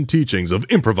the ancient teachings of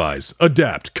improvise,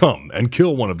 adapt, come, and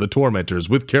kill one of the tormentors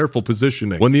with careful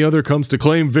positioning. When the other comes to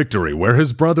claim victory where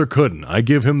his brother couldn't, I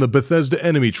give him the Bethesda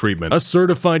enemy treatment, a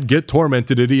certified get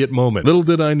tormented idiot moment. Little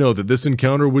did I know that this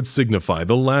encounter would signify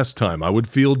the last time I would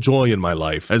feel joy in my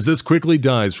life, as this quickly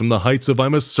dies from the heights of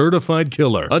I'm a certified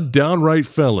killer, a downright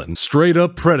felon, straight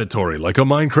up predatory like a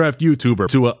Minecraft YouTuber,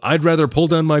 to a I'd rather pull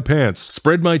down my pants,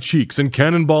 spread my cheeks, and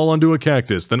cannonball onto a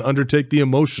cactus than undertake the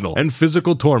emotional and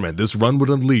physical torment this run would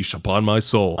unleash upon my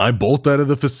soul. I bolt out of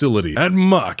the facility at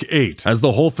Mach 8 as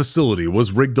the whole facility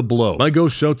was rigged to blow. My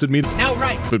ghost shouts at me, "Now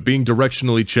right!" But being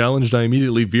directionally challenged, I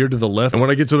immediately veer to the left, and when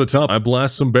I get to the top, I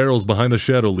blast some barrels behind the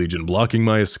Shadow Legion, blocking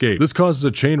my escape. This causes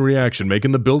a chain reaction,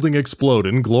 making the building explode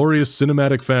in glorious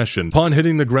cinematic fashion. Upon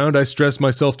hitting the ground, I stress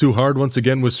myself too hard once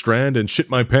again with Strand and shit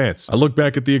my pants. I look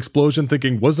back at the explosion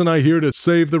thinking, wasn't I here to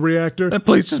save the reactor? That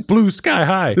place just blew sky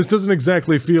high. This doesn't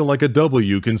exactly feel like a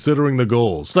W considering the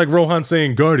goals. It's like Rohan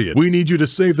saying, Guardian, we need you to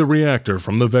save the reactor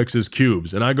from the Vex's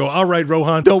cubes. And I go, alright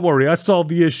Rohan, don't worry, I solved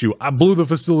the issue. I blew the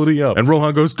facility up. And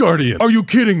Rohan goes, Guardian, are you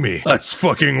kidding me? That's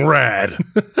fucking rad.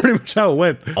 Pretty much how it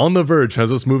went. On the Verge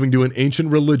has us moving to an ancient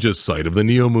religious site of the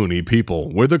Neomuni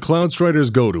people, where the Cloud Striders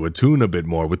go to attune a bit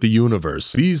more with the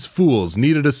universe. These fools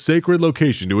needed a sacred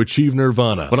location to achieve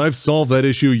nirvana, but I've solved that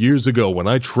issue years ago when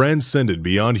I transcended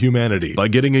beyond humanity by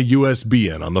getting a USB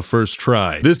in on the first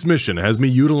try. This mission has me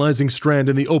utilizing Strand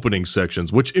in the opening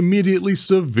sections, which immediately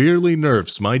severely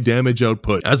nerfs my damage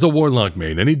output. As a Warlock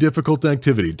main, any difficult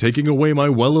activity taking away my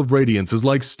Well of Radiance is like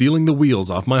like stealing the wheels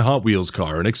off my Hot Wheels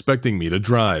car and expecting me to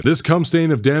drive. This cum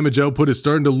stain of damage output is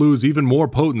starting to lose even more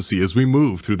potency as we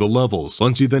move through the levels.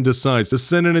 Bungie then decides to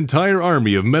send an entire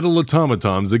army of metal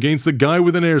automatons against the guy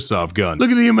with an airsoft gun. Look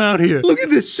at the amount here. Look at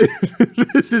this shit.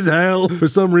 This is hell. For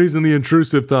some reason, the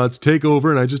intrusive thoughts take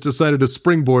over and I just decided to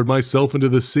springboard myself into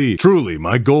the sea. Truly,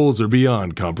 my goals are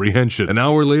beyond comprehension. An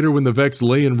hour later, when the Vex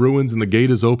lay in ruins and the gate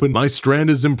is open, my strand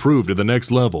is improved to the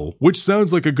next level, which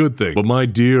sounds like a good thing. But my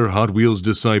dear Hot Wheels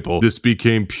disciple, this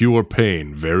became pure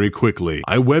pain very quickly.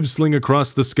 I web sling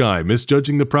across the sky,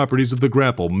 misjudging the properties of the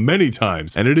grapple many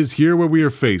times, and it is here where we are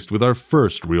faced with our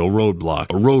first real roadblock.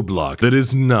 A roadblock that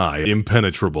is nigh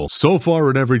impenetrable. So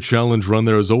far in every challenge run,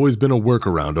 there has always been a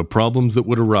workaround of problems that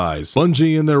would arise.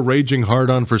 Bungie and their raging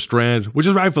hard-on for Strand, which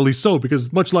is rightfully so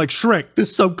because much like Shrek,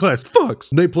 this subclass fucks.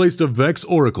 They placed a Vex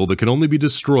Oracle that can only be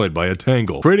destroyed by a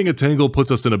Tangle. Creating a Tangle puts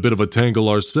us in a bit of a tangle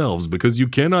ourselves because you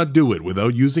cannot do it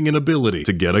without using an ability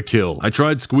to get a kill. I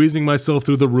tried squeezing myself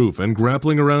through the roof and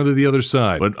grappling around to the other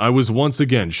side, but I was once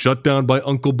again shut down by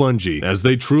Uncle Bungie, as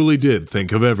they truly did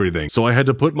think of everything. So I had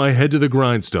to put my head to the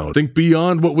grindstone, think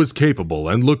beyond what was capable,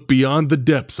 and look beyond the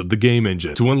depths of the game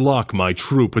engine to unlock my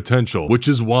true potential, which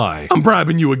is why I'm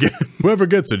bribing you again. Whoever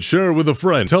gets it, share it with a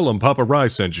friend. Tell them Papa Rye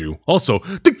sent you. Also,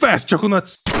 think fast, Chuckle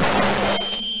Nuts!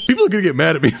 People are gonna get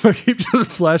mad at me if I keep just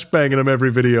flashbanging them every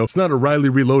video. It's not a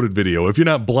Rylee Reloaded video if you're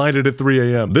not blinded at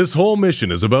 3 a.m. This whole mission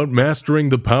is about mastering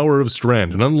the power of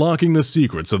Strand and unlocking the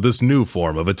secrets of this new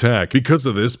form of attack. Because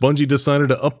of this, Bungie decided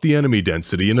to up the enemy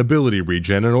density and ability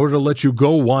regen in order to let you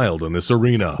go wild in this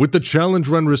arena. With the challenge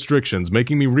run restrictions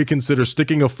making me reconsider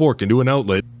sticking a fork into an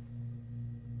outlet,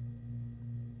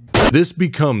 this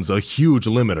becomes a huge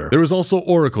limiter. There is also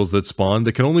oracles that spawn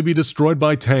that can only be destroyed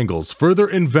by tangles, further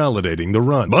invalidating the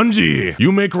run. Bungie, you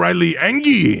make Rylee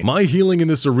angry! My healing in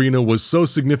this arena was so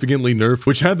significantly nerfed,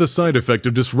 which had the side effect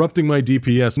of disrupting my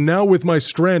DPS. Now with my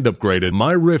strand upgraded,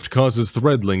 my rift causes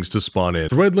threadlings to spawn in.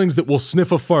 Threadlings that will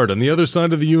sniff a fart on the other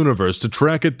side of the universe to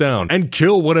track it down and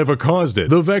kill whatever caused it.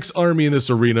 The Vex army in this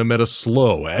arena met a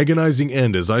slow, agonizing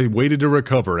end as I waited to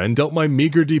recover and dealt my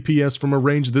meager DPS from a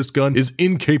range this gun is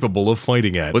incapable of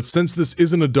fighting at. But since this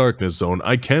isn't a darkness zone,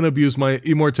 I can abuse my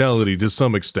immortality to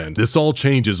some extent. This all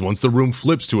changes once the room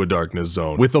flips to a darkness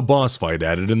zone, with a boss fight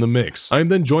added in the mix. I am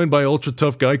then joined by ultra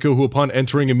tough Geico, who upon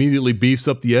entering immediately beefs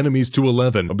up the enemies to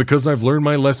 11. But because I've learned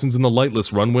my lessons in the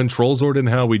Lightless run when Trollzord and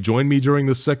Howie joined me during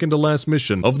the second to last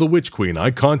mission of the Witch Queen,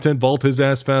 I content vault his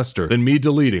ass faster than me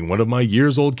deleting one of my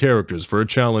years old characters for a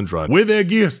challenge run, with their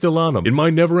gear still on them. In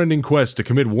my never-ending quest to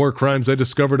commit war crimes, I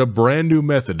discovered a brand new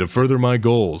method to further my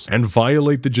goals, and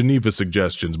violate the Geneva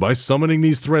suggestions by summoning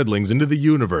these threadlings into the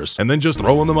universe and then just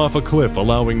throwing them off a cliff,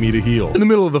 allowing me to heal. In the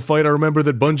middle of the fight, I remember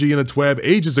that Bungie in a TWAB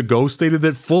ages ago stated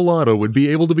that full auto would be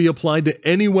able to be applied to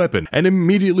any weapon, and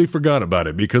immediately forgot about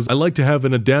it because I like to have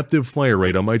an adaptive fire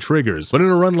rate on my triggers. But in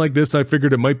a run like this, I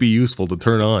figured it might be useful to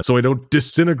turn on so I don't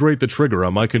disintegrate the trigger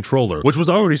on my controller, which was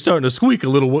already starting to squeak a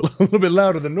little bit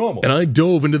louder than normal. And I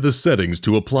dove into the settings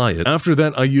to apply it. After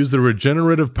that, I used the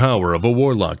regenerative power of a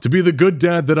warlock to be the good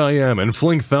dad that I am and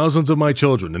fling thousands of my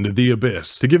children into the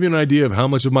abyss. To give you an idea of how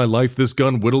much of my life this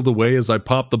gun whittled away as I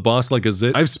popped the boss like a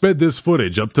zit, I've sped this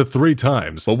footage up to 3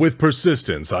 times, but with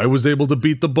persistence, I was able to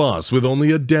beat the boss with only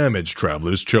a damaged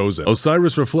Traveler's Chosen.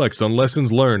 Osiris reflects on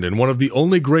lessons learned in one of the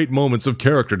only great moments of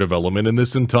character development in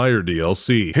this entire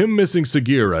DLC. Him missing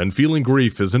Sagira and feeling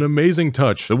grief is an amazing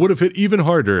touch that would have hit even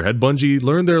harder had Bungie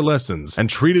learned their lessons and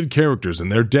treated characters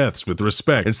and their deaths with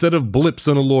respect instead of blips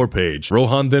on a lore page.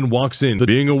 Rohan then walks in,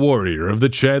 being a warrior of the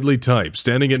Chadley type,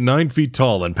 standing at 9 feet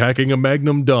tall and packing a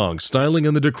magnum dong, styling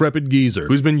on the decrepit geezer,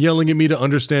 who's been yelling at me to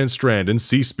understand Strand and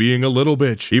cease being a little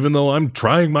bitch, even though I'm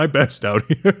trying my best out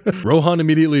here. Rohan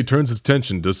immediately turns his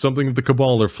attention to something that the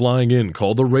Cabal are flying in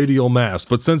called the Radial Mast,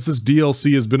 but since this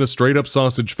DLC has been a straight up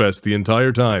sausage fest the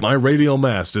entire time, my Radial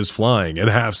Mast is flying at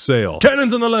half sail.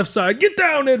 Cannons on the left side, get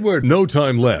down, Edward! No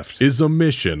Time Left is a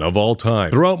mission of all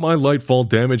time. Throughout my Lightfall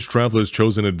damaged Traveler's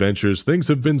Chosen adventures, things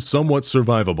have been somewhat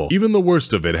survivable. Even the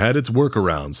worst of it had its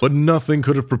workarounds, but nothing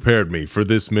could have prepared me for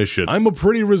this mission. I'm a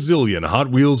pretty resilient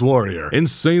Hot Wheels warrior,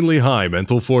 insanely high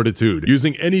mental fortitude,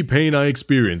 using any pain I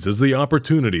experience as the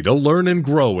opportunity to learn and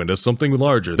grow into something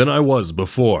larger than I was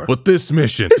before. But this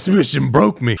mission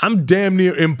broke me. I'm damn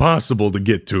near impossible to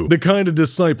get to. The kind of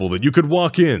disciple that you could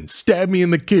walk in, stab me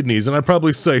in the kidneys, and I'd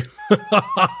probably say,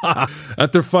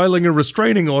 after filing a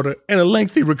restraining order and a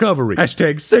lengthy recovery. #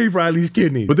 save Rylee's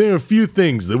kidneys. But there are a few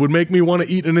things that would make me want want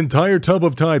to eat an entire tub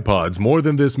of Tide Pods more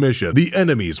than this mission. The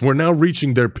enemies were now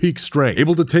reaching their peak strength,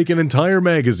 able to take an entire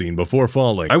magazine before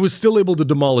falling. I was still able to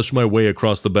demolish my way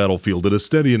across the battlefield at a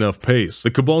steady enough pace.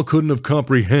 The Cabal couldn't have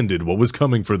comprehended what was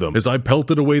coming for them, as I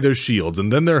pelted away their shields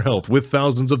and then their health with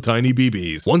thousands of tiny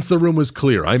BBs. Once the room was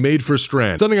clear, I made for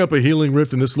Strand. Setting up a healing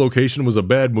rift in this location was a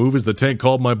bad move, as the tank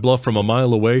called my bluff from a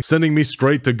mile away, sending me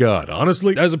straight to God.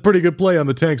 Honestly, that's a pretty good play on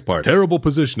the tank's part. Terrible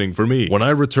positioning for me. When I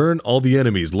return, all the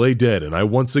enemies lay dead, and I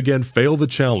once again fail the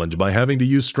challenge by having to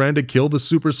use Strand to kill the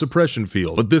super suppression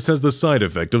field. But this has the side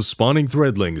effect of spawning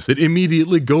threadlings that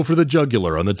immediately go for the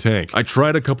jugular on the tank. I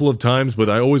tried a couple of times, but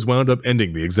I always wound up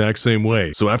ending the exact same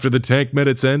way. So after the tank met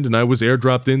its end and I was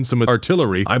airdropped in some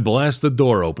artillery, I blast the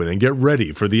door open and get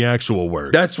ready for the actual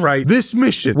work. That's right, this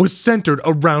mission was centered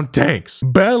around tanks.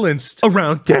 Balanced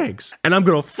around tanks. And I'm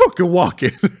gonna fucking walk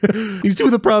it. You see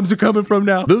where the problems are coming from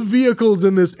now? The vehicles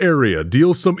in this area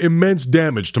deal some immense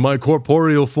damage to my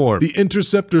corporeal form. The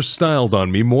interceptor styled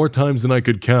on me more times than I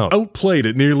could count. Outplayed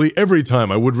it nearly every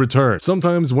time I would return.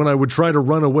 Sometimes when I would try to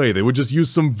run away, they would just use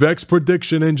some Vex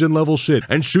prediction engine level shit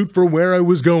and shoot for where I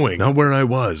was going, not where I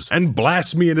was, and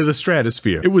blast me into the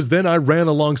stratosphere. It was then I ran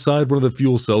alongside one of the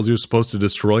fuel cells you're supposed to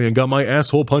destroy and got my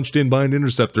asshole punched in by an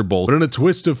interceptor bolt, but in a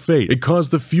twist of fate, it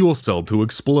caused the fuel cell to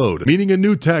explode, meaning a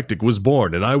new tactic was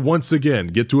born, and I once again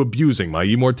get to abusing my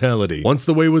immortality. Once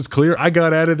the way was clear, I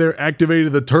got out of there,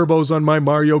 activated the turbos on my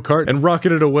Mario Kart, and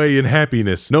rocketed away in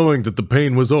happiness, knowing that the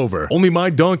pain was over. Only my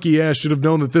donkey ass should have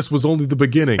known that this was only the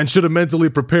beginning, and should have mentally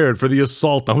prepared for the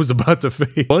assault I was about to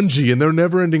face. Bungie, in their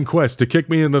never-ending quest to kick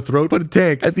me in the throat, put a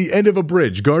tank at the end of a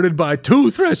bridge guarded by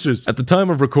 2 Threshers. At the time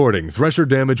of recording, Thresher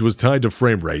damage was tied to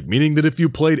frame rate, meaning that if you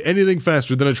played anything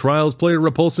faster than a Trials player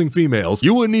repulsing females,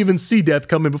 you wouldn't even see death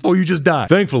coming before you just died.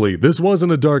 Thankfully, this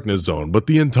wasn't a darkness zone, but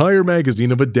the entire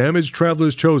magazine of a damaged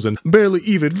Traveler's Chosen barely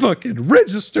even fucking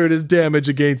registered as damage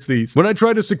against these. When I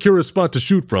tried to secure a spot to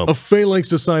shoot from, a Phalanx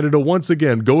decided to once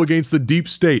again go against the deep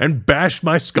state and bash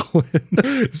my skull in.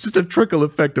 It's just a trickle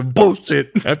effect of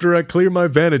bullshit. After I clear my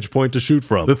vantage point to shoot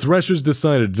from, the Threshers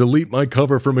decided to delete my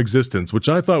cover from existence, which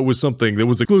I thought was something that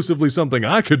was exclusively something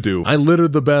I could do. I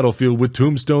littered the battlefield with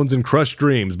tombstones and crushed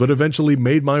dreams, but eventually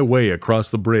made my way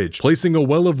across the bridge, placing a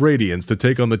well of radiance to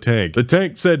take on the tank. The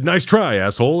tank said, "Nice try,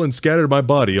 asshole," and scattered my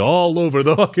body all over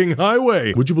the fucking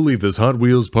highway. Would you believe this Hot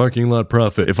Wheels parking lot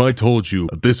prophet if I told you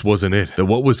that this wasn't it, that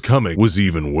what was coming was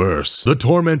even worse? The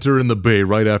Tormentor in the bay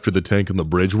right after the tank on the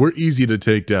bridge were easy to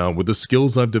take down with the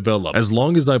skills I've developed, as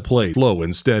long as I play slow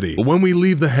and steady. But when we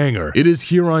leave the hangar, it is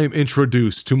here I am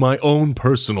introduced to my own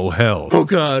personal hell. Oh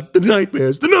god, the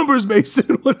nightmares, the numbers,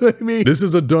 Mason, what do they mean? This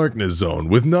is a darkness zone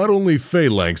with not only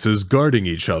phalanxes guarding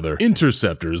each other,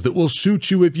 interceptors that will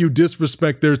shoot you if you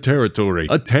disrespect their territory,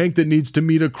 a tank that needs to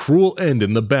meet a cruel end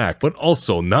in the back, but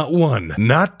also not 1,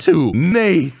 not 2,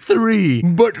 nay 3,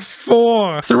 but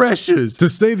 4 Threshers. To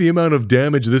say the amount of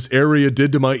damage this area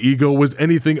did to my ego was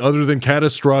anything other than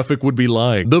catastrophic would be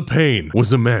lying. The pain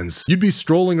was immense. You'd be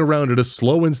strolling around at a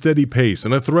slow and steady pace,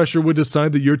 and a Thresher would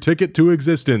decide that your ticket to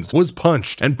existence was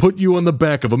punched and put you on the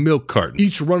back of a milk carton.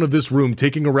 Each run of this room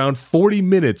taking around 40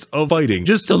 minutes of fighting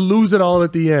just to lose it all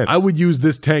at the end. I would use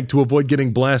this tank to avoid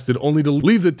getting blasted, only to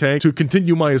leave the tank to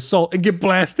continue my assault and get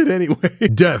blasted anyway.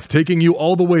 Death taking you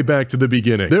all the way back to the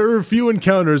beginning. There are a few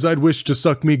encounters I'd wish to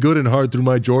suck me good and hard through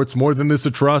my jorts more than this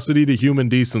atrocity to human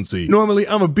decency. Normally,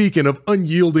 I'm a beacon of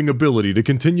unyielding ability to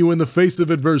continue in the face of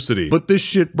adversity, but this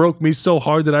shit broke me so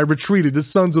hard that I retreated to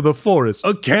Sons of the Forest,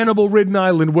 a cannibal-ridden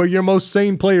island where your most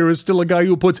sane player is still a guy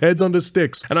who puts heads onto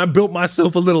sticks, and I built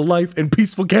myself a little life and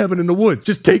peaceful cabin in the woods,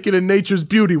 just taking in nature's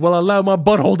beauty while I allow my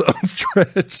butthole to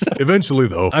unstretch. Eventually,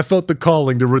 though, I felt the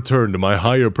calling to return to my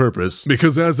higher purpose,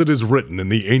 because as it is written in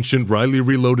the ancient Rylee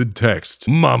Reloaded text,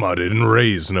 Mama didn't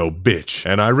raise no bitch,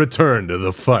 and I returned to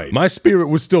the fight. My spirit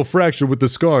was still fractured with the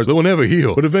scars that will never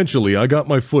heal, but eventually I got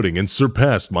my footing and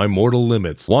surpassed my mortal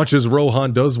limits. Watch as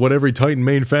Rohan does what every Titan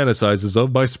main fantasizes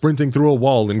of by sprinting through a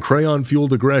wall in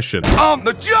crayon-fueled aggression. I'm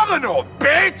the Juggernaut,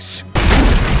 bitch!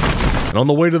 And on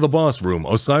the way to the boss room,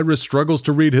 Osiris struggles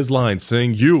to read his lines,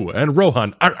 saying, "You and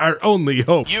Rohan are our only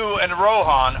hope." You and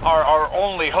Rohan are our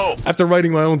only hope. After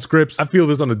writing my own scripts, I feel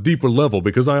this on a deeper level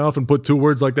because I often put 2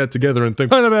 words like that together and think,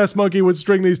 what kind of ass monkey would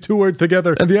string these 2 words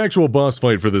together? And the actual boss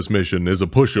fight for this mission is a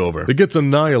pushover. It gets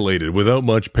annihilated without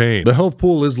much pain. The health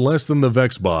pool is less than the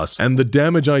Vex boss, and the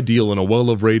damage I deal in a well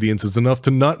of radiance is enough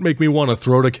to not make me want to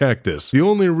throw to cactus. The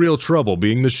only real trouble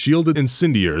being the shielded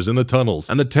incendiaries in the tunnels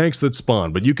and the tanks that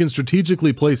spawn, but you can strategically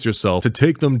place yourself to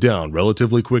take them down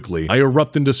relatively quickly. I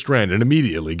erupt into Strand and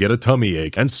immediately get a tummy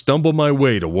ache and stumble my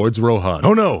way towards Rohan.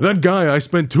 Oh no, that guy I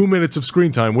spent 2 minutes of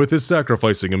screen time with is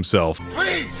sacrificing himself.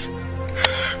 Please!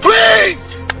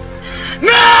 Please!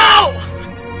 No!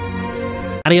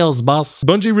 Adios, boss.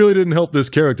 Bungie really didn't help this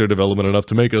character development enough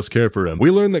to make us care for him.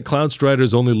 We learned that Cloud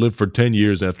Striders only lived for 10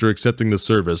 years after accepting the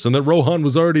service, and that Rohan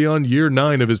was already on year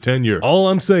 9 of his tenure. All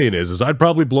I'm saying is I'd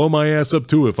probably blow my ass up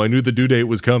too if I knew the due date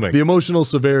was coming. The emotional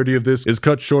severity of this is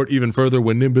cut short even further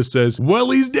when Nimbus says, well,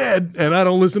 he's dead, and I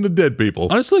don't listen to dead people.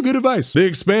 Honestly, good advice. They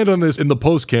expand on this in the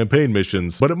post-campaign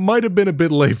missions, but it might have been a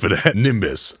bit late for that.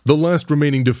 Nimbus, the last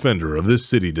remaining defender of this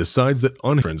city, decides that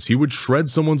on entrance he would shred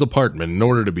someone's apartment in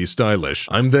order to be stylish.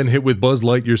 I'm then hit with Buzz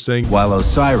Lightyear saying, While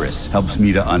Osiris helps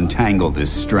me to untangle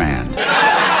this strand.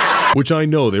 Which I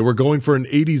know they were going for an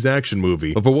 80s action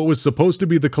movie, but for what was supposed to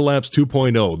be the Collapse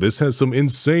 2.0, this has some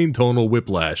insane tonal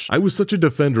whiplash. I was such a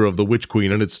defender of the Witch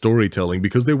Queen and its storytelling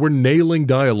because they were nailing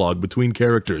dialogue between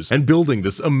characters and building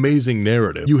this amazing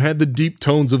narrative. You had the deep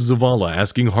tones of Zavala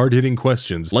asking hard-hitting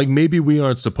questions, like maybe we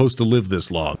aren't supposed to live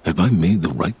this long. Have I made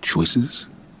the right choices?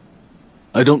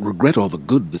 I don't regret all the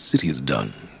good the city has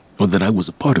done, or that I was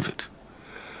a part of it.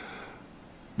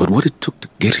 But what it took to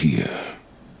get here,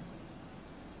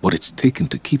 what it's taken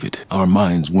to keep it, our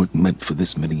minds weren't meant for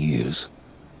this many years.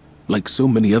 Like so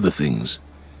many other things,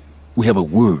 we have a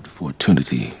word for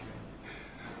eternity,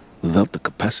 without the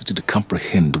capacity to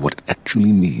comprehend what it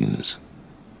actually means.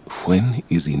 When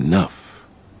is enough?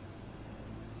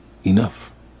 Enough.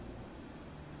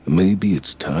 Maybe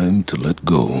it's time to let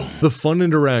go. The fun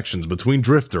interactions between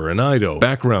Drifter and Ido,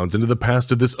 backgrounds into the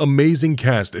past of this amazing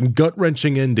cast, and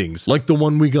gut-wrenching endings, like the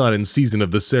one we got in Season of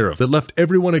the Seraph, that left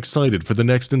everyone excited for the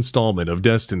next installment of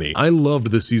Destiny. I loved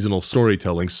the seasonal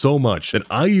storytelling so much that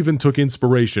I even took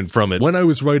inspiration from it when I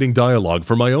was writing dialogue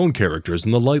for my own characters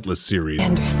in the Lightless series. I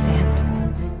understand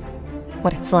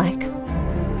what it's like,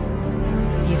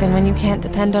 even when you can't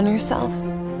depend on yourself.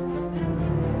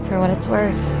 For what it's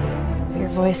worth, your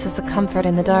voice was a comfort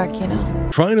in the dark, you know.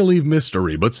 Trying to leave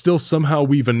mystery, but still somehow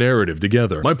weave a narrative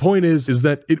together. My point is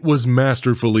that it was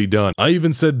masterfully done. I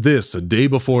even said this a day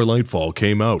before Lightfall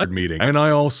came out at meeting. And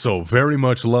I also very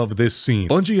much love this scene.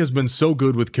 Bungie has been so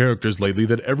good with characters lately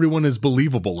that everyone is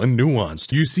believable and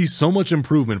nuanced. You see so much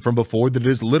improvement from before that it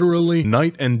is literally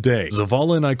night and day.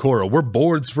 Zavala and Ikora were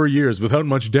boards for years without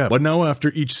much depth, but now after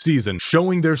each season,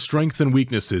 showing their strengths and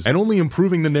weaknesses, and only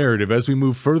improving the narrative as we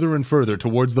move further and further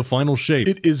towards the final shape.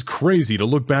 It is crazy to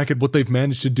look back at what they've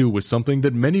managed to do with something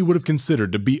that many would have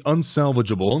considered to be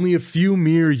unsalvageable only a few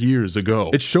mere years ago.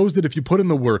 It shows that if you put in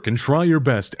the work and try your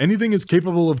best, anything is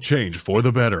capable of change for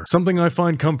the better. Something I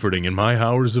find comforting in my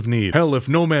hours of need. Hell, if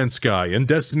No Man's Sky and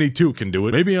Destiny 2 can do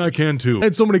it, maybe I can too. I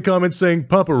had so many comments saying,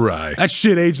 Papa Rye, that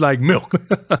shit aged like milk.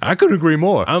 I couldn't agree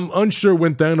more. I'm unsure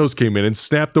when Thanos came in and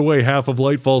snapped away half of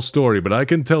Lightfall's story, but I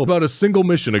can tell about a single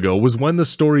mission ago was when the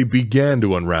story began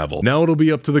to unravel. Now it'll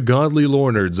be up to the godly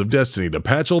lore nerds of Destiny to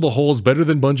patch all the holes better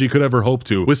than Bungie could ever hope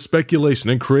to, with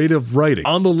speculation and creative writing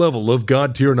on the level of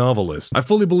god-tier novelists. I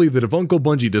fully believe that if Uncle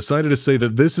Bungie decided to say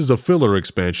that this is a filler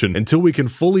expansion until we can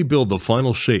fully build the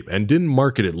final shape and didn't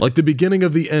market it like the beginning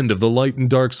of the end of the Light and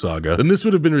Dark saga, then this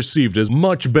would have been received as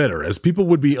much better, as people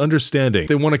would be understanding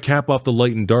they want to cap off the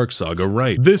Light and Dark saga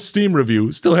right. This Steam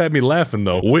review still had me laughing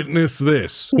though. Witness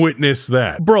this, witness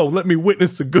that. Bro, let me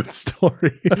witness a good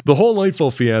story. The whole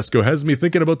Lightfall fiasco has me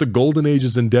thinking about the golden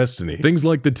ages in Destiny. Things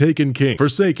like the Taken King,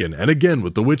 Forsaken, and again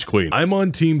with the Witch Queen. I'm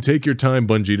on team take your time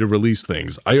Bungie to release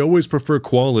things. I always prefer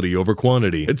quality over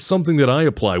quantity. It's something that I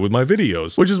apply with my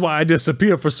videos, which is why I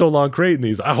disappear for so long creating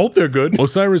these. I hope they're good.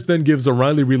 Osiris then gives a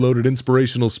Rylee Reloaded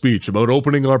inspirational speech about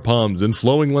opening our palms and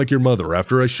flowing like your mother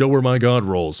after I show her my god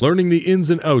rolls, learning the ins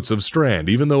and outs of Strand,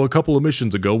 even though a couple of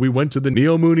missions ago we went to the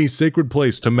Neomuni sacred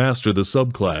place to master the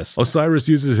subclass. Osiris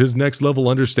uses his next level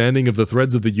understanding of the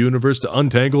threads of the universe to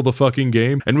untangle the fucking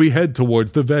game, and we head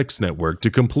towards the Vex network to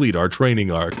complete our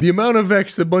training arc. The amount of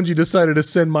Vex that Bungie decided to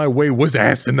send my way was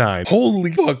asinine.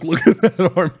 Holy fuck, look at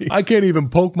that army. I can't even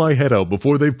poke my head out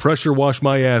before they've pressure washed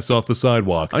my ass off the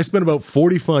sidewalk. I spent about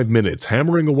 45 minutes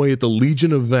hammering away at the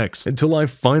Legion of Vex until I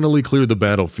finally cleared the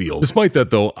battlefield. Despite that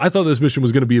though, I thought this mission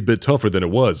was going to be a bit tougher than it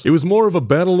was. It was more of a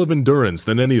battle of endurance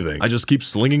than anything. I just keep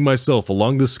slinging myself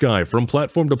along the sky from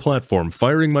platform to platform,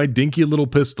 firing my dinky little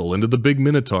pistol into the big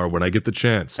Minotaur when I get the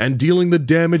chance, and dealing the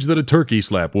damage that a turkey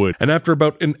slap would. And after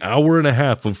about an hour and a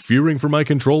half of fearing for my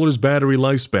controller's battery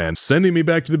lifespan, sending me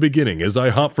back to the beginning as I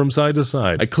hop from side to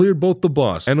side, I cleared both the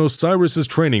boss and Osiris's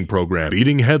training program,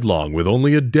 beating headlong with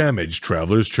only a damaged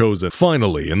Traveler's Chosen.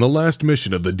 Finally, in the last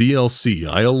mission of the DLC,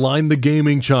 I aligned the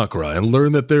gaming chakra and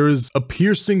learned that there is a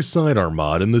piercing sidearm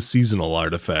mod in the seasonal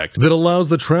artifact that allows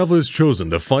the Traveler's Chosen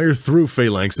to fire through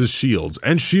Phalanx's shields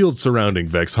and shields surrounding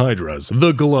Vex Hydras.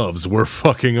 The gloves were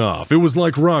fucking off. It was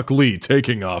like rock Rock Lee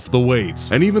taking off the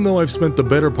weights. And even though I've spent the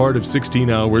better part of 16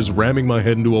 hours ramming my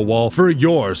head into a wall for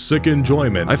your sick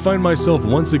enjoyment, I find myself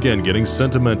once again getting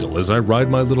sentimental as I ride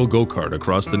my little go-kart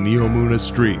across the Neomuna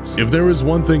streets. If there is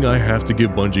one thing I have to give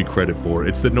Bungie credit for,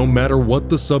 it's that no matter what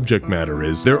the subject matter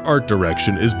is, their art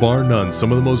direction is bar none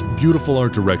some of the most beautiful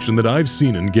art direction that I've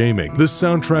seen in gaming. This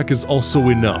soundtrack is also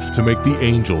enough to make the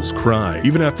angels cry.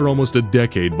 Even after almost a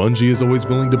decade, Bungie is always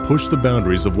willing to push the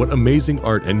boundaries of what amazing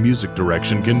art and music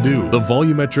direction can do. The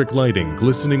volumetric lighting,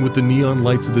 glistening with the neon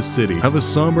lights of the city, have a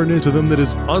somberness to them that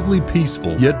is oddly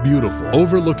peaceful, yet beautiful.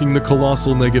 Overlooking the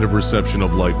colossal negative reception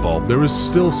of Lightfall, there is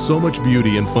still so much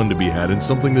beauty and fun to be had in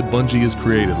something that Bungie has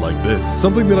created like this.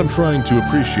 Something that I'm trying to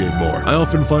appreciate more. I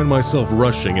often find myself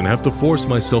rushing and have to force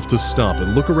myself to stop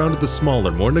and look around at the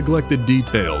smaller, more neglected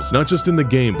details, not just in the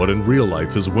game, but in real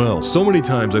life as well. So many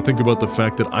times I think about the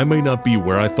fact that I may not be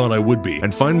where I thought I would be,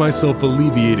 and find myself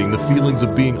alleviating the feelings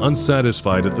of being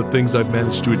unsatisfied at the things I've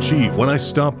managed to achieve when I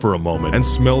stop for a moment and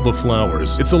smell the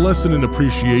flowers. It's a lesson in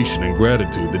appreciation and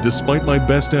gratitude that despite my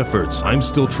best efforts, I'm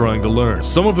still trying to learn.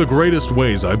 Some of the greatest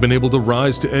ways I've been able to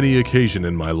rise to any occasion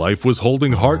in my life was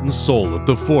holding heart and soul at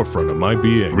the forefront of my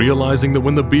being, realizing that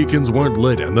when the beacons weren't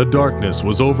lit and the darkness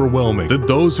was overwhelming, that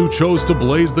those who chose to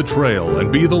blaze the trail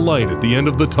and be the light at the end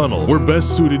of the tunnel were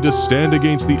best suited to stand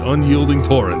against the unyielding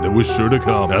torrent that was sure to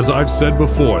come. As I've said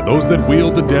before, those that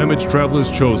wield the damaged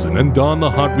travelers chosen and don the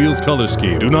Hot Wheels color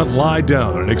scheme do not lie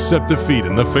down and accept defeat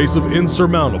in the face of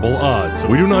insurmountable odds.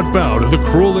 We do not bow to the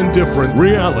cruel, indifferent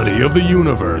reality of the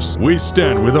universe. We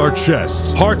stand with our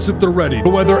chests, hearts at the ready to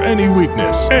weather any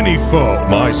weakness, any foe.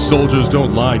 My soldiers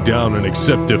don't lie down and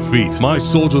accept defeat. My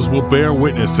soldiers will bear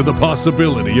witness to the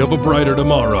possibility of a brighter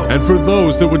tomorrow. And for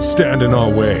those that would stand in our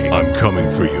way, I'm coming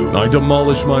for you. I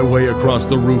demolish my way across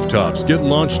the rooftops, get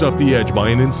launched off the edge by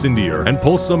an incendiar, and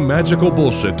pull some magical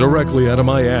bullshit directly out of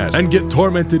my ass, and get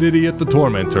tormented idiot the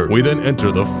tormentor. We then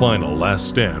enter the final last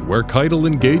stand, where Keitel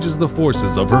engages the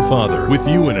forces of her father, with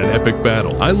you in an epic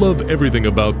battle. I love everything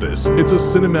about this. It's a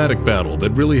cinematic battle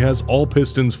that really has all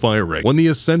pistons firing. When the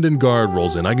Ascendant Guard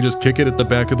rolls in, I can just kick it at the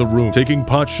back of the room, taking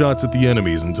pot shots at the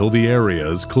enemies until the area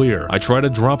is clear. I try to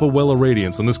drop a well of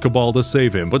radiance on this Cabal to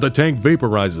save him, but the tank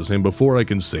vaporizes him before I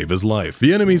can save his life.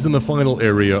 The enemies in the final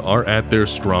area are at their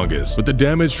strongest, with the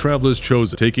damaged travelers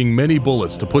chosen taking many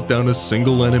bullets to put down a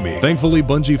single enemy. Thankfully,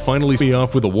 Bungie finally set me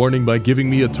off with a warning by giving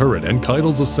me a turret and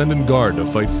Keitel's Ascendant Guard to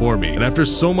fight for me. And after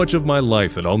so much of my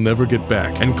life that I'll never get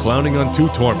back, and clowning on 2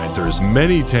 tormentors,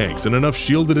 many tanks, and enough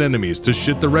shielded enemies to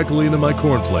shit directly into my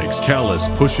cornflakes, Calus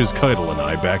pushes Keitel and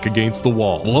I back against the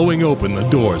wall, blowing open the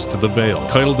doors to the Veil.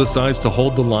 Keitel decides to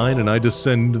hold the line and I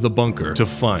descend into the bunker to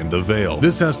find the Veil.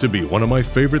 This has to be one of my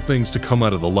favorite things to come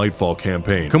out of the Lightfall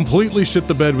campaign. Completely shit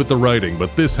the bed with the writing,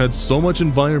 but this had so much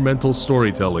environmental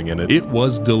storytelling in it. It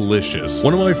was delicious.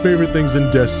 One of my favorite things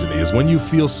in Destiny is when you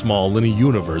feel small in a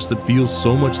universe that feels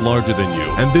so much larger than you.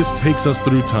 And this takes us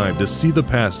through time to see the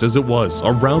past as it was,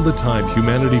 around the time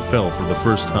humanity fell for the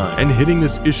first time. And hitting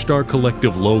this Ishtar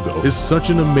Collective logo is such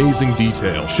an amazing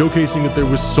detail, showcasing that there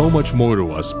was so much more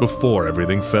to us before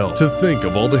everything fell. To think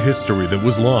of all the history that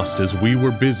was lost as we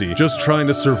were busy just trying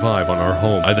to survive on our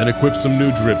home. I then equip some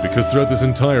new drip because throughout this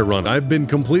entire run, I've been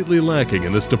completely lacking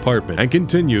in this department, and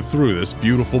continue through this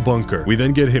beautiful bunker. We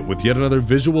then get hit with yet another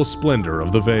visual splendor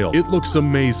of the Veil. It looks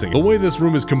amazing. The way this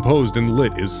room is composed and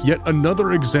lit is yet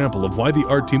another example of why the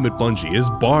art team at Bungie is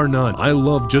bar none. I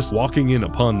love just walking in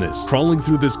upon this. Crawling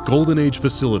through this golden age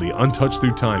facility untouched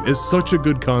through time is such a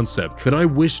good concept that I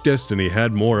wish Destiny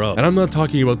had more of. And I'm not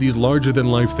talking about these larger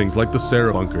than life things like the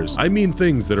Sarah bunkers. I mean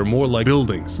things that are more like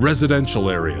buildings, residential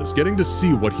areas, getting to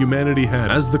see what humanity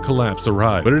had as the collapse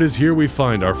arrived. But it is here we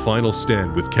find our final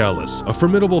stand with Calus, a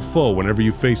formidable foe whenever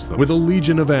you face them, with a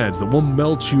legion of ads that will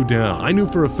melt you down. I knew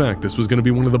for a fact this was going to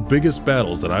be one of the biggest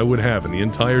battles that I would have in the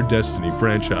entire Destiny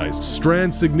franchise.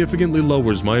 Strand significantly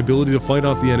lowers my ability to fight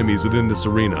off the enemies within this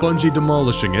arena. Bungie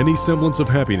demolishing any semblance of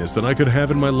happiness that I could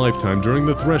have in my lifetime during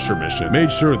the Thresher mission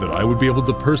made sure that I would be able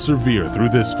to persevere through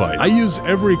this fight. I used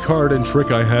every card and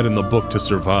trick I had in the book to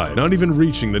survive, not even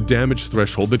reaching the damage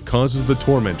threshold that causes the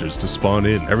tormentors to spawn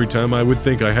in. Every time I would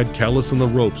think I had Calus on the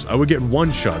ropes, I would get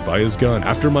one-shot by his gun.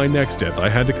 After my next death, I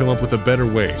had to come up with a better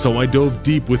way, so I dove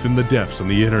deep within the depths on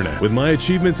the internet. With my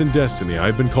achievements in Destiny,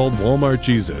 I've been called Walmart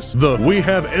Jesus, the "we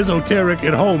have esoteric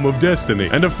at home" of Destiny.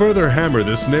 And to further hammer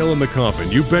this nail in the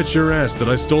coffin, you bet your ass that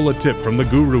I stole a tip from the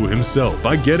guru himself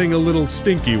by getting a little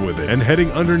stinky with it and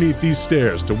heading underneath these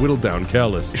stairs to whittle down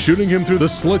Calus, shooting him through the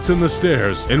slits in the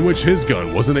stairs in which his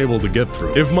gun wasn't able to get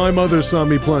through. If my mother saw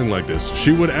me playing like this,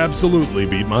 she would absolutely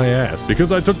beat my ass,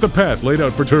 because I took the path laid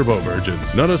out for turbo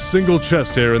virgins. Not a single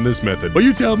chest hair in this method, but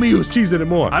you tell me who's cheesing it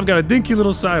more. I've got a dinky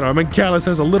little sidearm, and Calus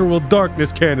has a literal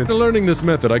darkness cannon. After learning this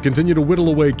method, I continue to whittle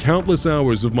away countless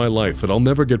hours of my life that I'll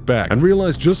never get back, and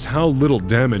realize just how little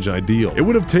damage I deal. It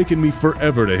would have taken me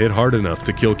forever to hit hard enough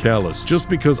to kill Calus, just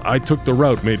because I took the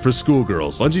route made for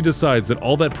schoolgirls. Bungie decides that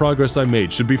all that progress I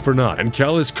made should be for naught, and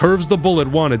Calus curves the bullet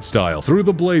wanted style through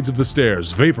the blades of the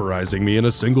stairs, vaporizing me in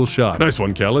a single shot. Nice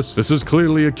one, Calus. This is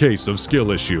clearly a case of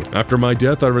skill issue. After my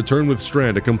death, I return with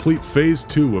Strand to complete phase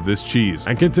 2 of this cheese,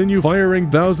 and continue firing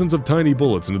thousands of tiny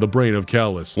bullets into the brain of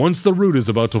Calus. Once the root is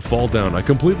about to fall down, I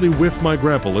completely whiff my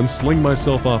grapple and sling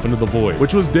myself off into the void,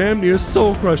 which was damn near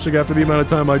soul-crushing after the amount of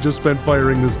time I just spent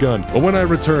firing this gun. But when I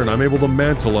return, I'm able to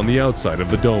mantle on the outside of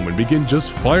the dome and begin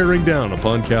just firing down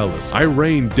upon Calus. I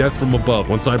rain death from above.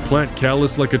 Once I plant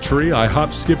Calus like a tree, I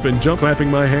hop, skip, and jump,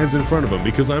 clapping my hands in front of him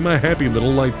because I'm a happy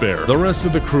little light bearer. The rest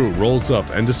of the crew rolls up,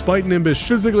 and despite Nimbus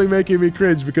physically making me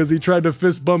cringe because he tried to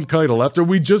fist bump Keitel after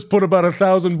we just put about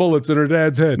 1,000 bullets in her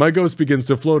dad's head, my ghost begins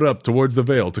to float up towards the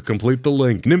veil to complete the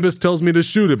link. Nimbus tells me to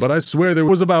shoot it, but I swear there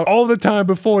was about all the time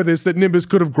before this that Nimbus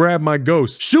could have grabbed my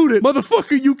ghost. Shoot it,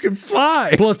 motherfucker, you can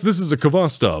fly! Plus, this is a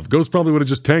Kvostov. Ghost probably would have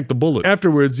just tanked the bullet.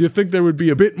 Afterwards, you think there would be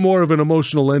a bit more of an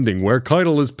emotional ending where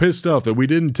Keitel is pissed off that we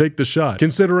didn't take the shot,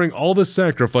 considering all the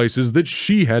sacrifices that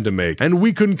she had to make, and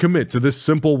we couldn't commit to this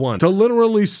simple one, to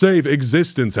literally save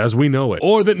existence as we know it.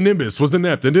 Or that Nimbus was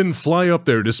inept and didn't fly up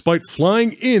there despite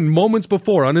flying in moments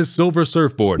before on his silver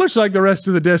surfboard. Much like the rest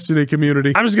of the Destiny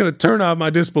community, I'm just gonna turn off my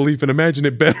disbelief and imagine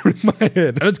it better in my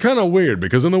head. And it's kinda weird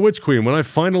because in The Witch Queen, when I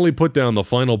finally put down the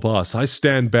final boss, I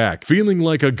stand back, feeling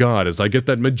like a god as I get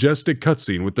that majestic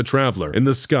cutscene with the Traveler in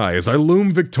the sky as I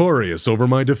loom victorious over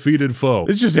my defeated foe.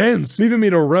 It just ends, leaving me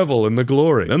to revel in the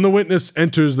glory. Then the Witness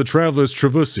enters the Traveler's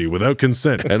Travusi without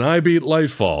consent, and I beat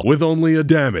Lightfall with only a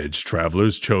damaged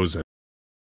Traveler's Chosen.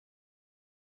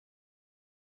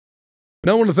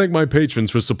 Now I want to thank my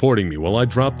patrons for supporting me while I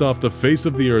dropped off the face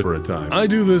of the earth for a time. I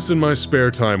do this in my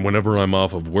spare time whenever I'm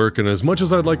off of work, and as much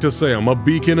as I'd like to say I'm a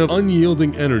beacon of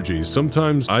unyielding energy,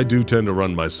 sometimes I do tend to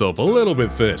run myself a little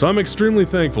bit thin. So I'm extremely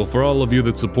thankful for all of you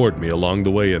that support me along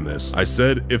the way in this. I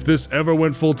said, if this ever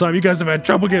went full time, you guys have had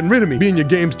trouble getting rid of me, being your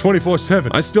games 24/7.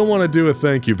 I still want to do a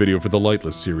thank you video for the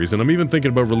Lightless series, and I'm even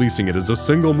thinking about releasing it as a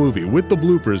single movie with the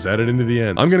bloopers added into the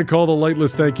end. I'm gonna call the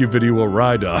Lightless thank you video a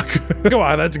Rydoc. Come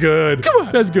on, that's good. Come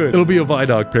on, that's good. It'll be a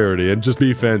Vidoc parody and just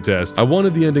be fantastic. I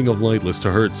wanted the ending of Lightless to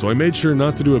hurt, so I made sure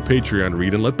not to do a Patreon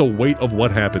read and let the weight of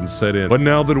what happens set in. But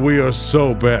now that we are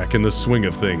so back in the swing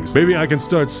of things, maybe I can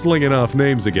start slinging off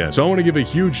names again. So I want to give a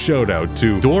huge shout out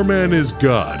to Doorman is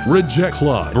God, Reject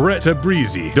Claude, Brett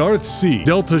Tabrizi, Darth C,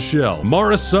 Delta Shell,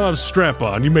 Marasov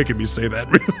Strap-On, you making me say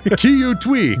that really, Kiyu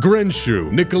Twee,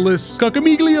 Grenshu, Nicholas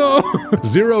Cacamiglio,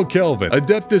 Zero Kelvin,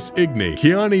 Adeptus Igni,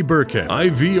 Kiani Burkett,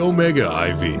 IV Omega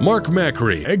IV, Mark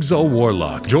Macri, Exo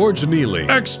Warlock, George Neely,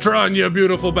 Extron, you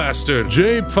beautiful bastard,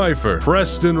 Jay Pfeiffer,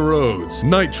 Preston Rhodes,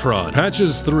 Nitron,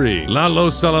 Patches 3,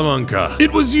 Lalo Salamanca,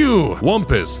 It Was You,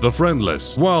 Wumpus, The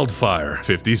Friendless, Wildfire,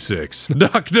 56,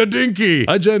 Dr. Dinky,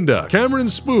 Agenda, Cameron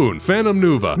Spoon, Phantom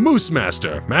Nuva, Moose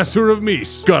Master, Master of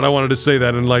Meese, God, I wanted to say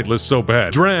that in Lightless so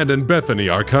bad, Drand and Bethany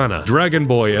Arcana, Dragon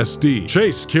Boy SD,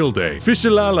 Chase Kilday,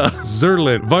 Fishilala,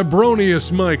 Zerlin,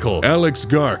 Vibronius Michael, Alex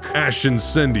Gark, Ash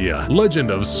Incendia, Legend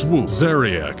of Swoop,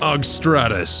 Zariak,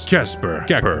 Ogstratus, Casper,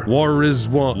 Capper,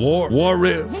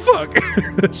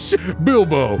 fuck,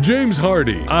 Bilbo, James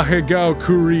Hardy, Ahegao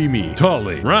Kurimi,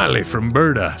 Tolly, Riley from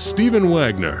Berta, Stephen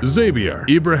Wagner, Xavier,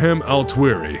 Ibrahim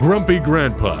Altwiri, Grumpy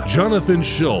Grandpa, Jonathan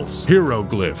Schultz,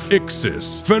 Hieroglyph,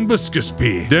 Ixis, Fenbuscus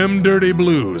P, Dem Dirty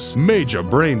Blues, Major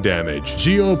Brain Damage,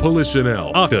 Geo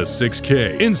Polichinelle, Octa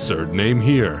 6K, Insert Name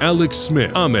Here, Alex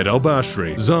Smith, Ahmed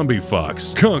Al-Bashri, Zombie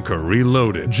Fox, Conquer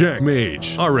Reloaded, Jack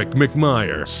Mage, Arik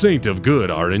McMyer, Saint of Good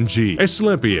RNG,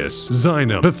 Eslempius,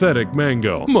 Zyno, Pathetic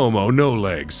Mango, Momo No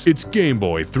Legs, It's Game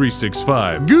Boy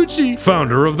 365, Gucci,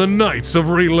 founder of the Knights of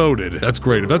Reloaded. That's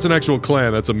great. If that's an actual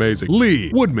clan, that's amazing.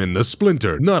 Lee, Woodman the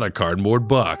Splinter, Not a Cardboard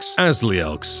Box, Asli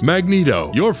Elks,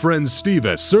 Magneto, Your Friend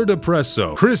Stevet, Sir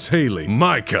Depresso, Chris Haley,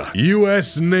 Micah,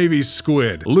 US Navy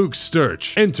Squid, Luke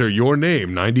Sturch, Enter Your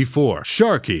Name 94,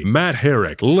 Sharky, Matt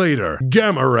Herrick, Later,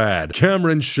 Gamarad,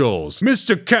 Cameron Scholes,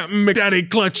 Mr. Captain McDaddy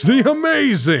Clutch, the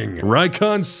Amazing,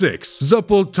 Rycon 6,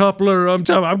 Zuppel Toppler,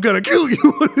 I'm gonna kill you.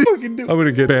 What do you fucking do? I'm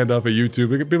gonna get banned off of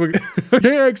YouTube. People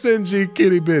KXNG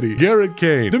Kitty Bitty, Garrett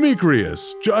Kane,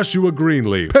 Demetrius, Joshua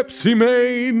Greenleaf, Pepsi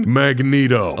Main,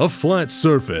 Magneto, A Flat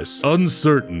Surface,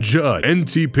 Uncertain, Judd,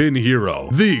 NT Pin Hero,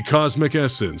 The Cosmic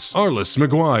Essence, Arliss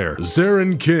McGuire,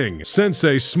 Zarin King,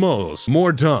 Sensei Smalls,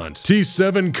 Mordaunt,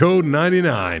 T7 Code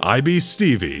 99, IB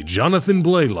Stevie, Jonathan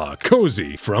Blaylock,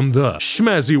 Cozy, From the,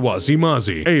 Schmazzy Wazzy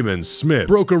Mozzie, Raymond Smith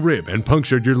broke a rib and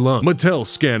punctured your lung. Mattel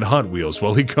scanned Hot Wheels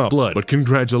while he caught blood, but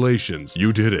congratulations,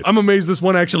 you did it. I'm amazed this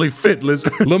one actually fit,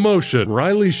 Lizard. Lamotion,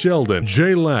 Riley Sheldon,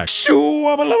 J Lack,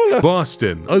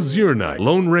 Boston, Azure Knight,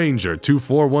 Lone Ranger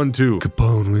 2412.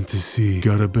 Capone went to sea,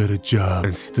 got a better job,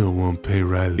 and still won't pay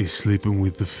Riley. He's sleeping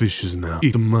with the fishes now.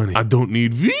 Eat the money. I don't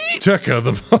need V. Tekka,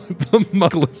 the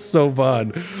muggle is so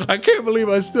bad. I can't believe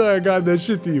I still haven't gotten that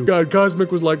shit to you. God,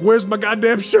 Cosmic was like, where's my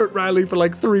goddamn shirt, Riley, for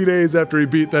like 3 days after he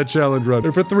beat that challenge run,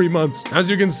 or for 3 months. As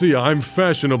you can see, I'm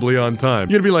fashionably on time.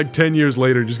 You're gonna be like 10 years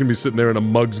later, just gonna be sitting there and a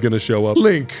mug's gonna show up.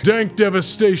 Link, Dank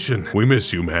Devastation. We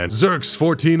miss you, man. Zerx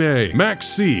 14A, Max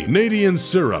C, Nadian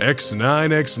Syrup,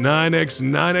 X9, X9,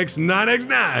 X9, X9,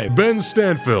 X9, Ben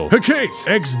Stanfill, Hecate,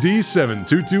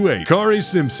 XD7228, Kari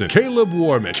Simpson, Caleb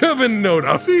Warman, Kevin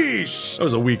Noda, Fish. That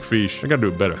was a weak Fish. I gotta do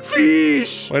it better.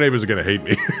 Fish. My neighbors are gonna hate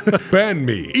me. Ban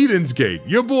me, Eden's Gate,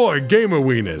 your boy Gamer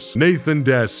Weenus, Nathan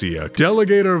Dacia,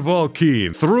 Delegator Volkeen,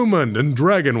 Thrumund, and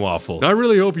Dragon Waffle. I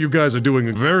really hope you guys are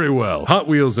doing very well. Hot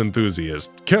Wheels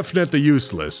Enthusiast, Kefnet the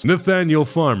Useless, Nathaniel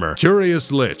Farmer,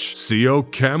 Curious Lich, CO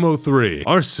Camo 3,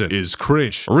 Arson is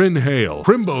Cringe, Rin Hale,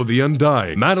 Crimbo the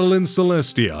Undying, Madeline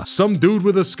Celestia, Some Dude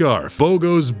with a Scarf,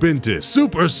 Bogos Bintis,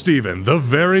 Super Steven, the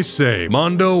very same,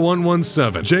 Mondo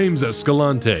 117, James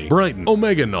Escalante, Brighton,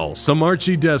 Omega Null,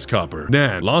 Samarchi Descopper,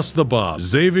 Nan, Lost the Bob,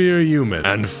 Xavier Human,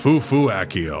 and Fufu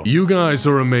Akio. You guys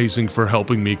are amazing for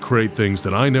helping me create things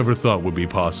that I never thought would be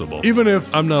possible, even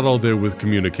if I'm not all there with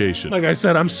communication. Like I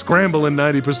said, I'm scrambling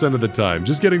 90% of the time.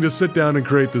 Just getting to sit down and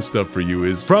create this stuff for you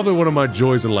is probably one of my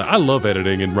joys in life. I love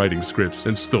editing and writing scripts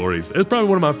and stories. It's probably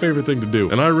one of my favorite things to do,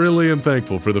 and I really am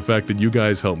thankful for the fact that you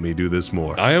guys help me do this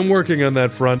more. I am working on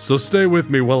that front, so stay with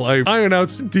me while I iron out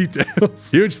some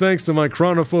details. Huge thanks to my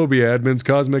Chronophobia admins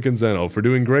Cosmic and Zeno for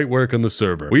doing great work on the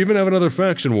server. We even have another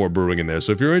faction war brewing in there,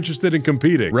 so if you're interested in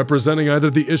competing, representing either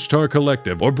the Ishtar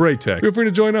Collective or Braytech, feel free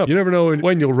to join up. You never know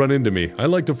when you'll run into me. I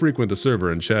like to frequent the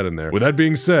server and chat in there. With that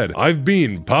being said, I've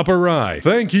been Papa Rye.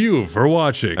 Thank you for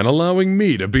watching and allowing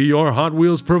me to be your Hot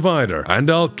Wheels provider, and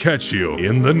I'll catch you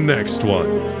in the next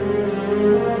one.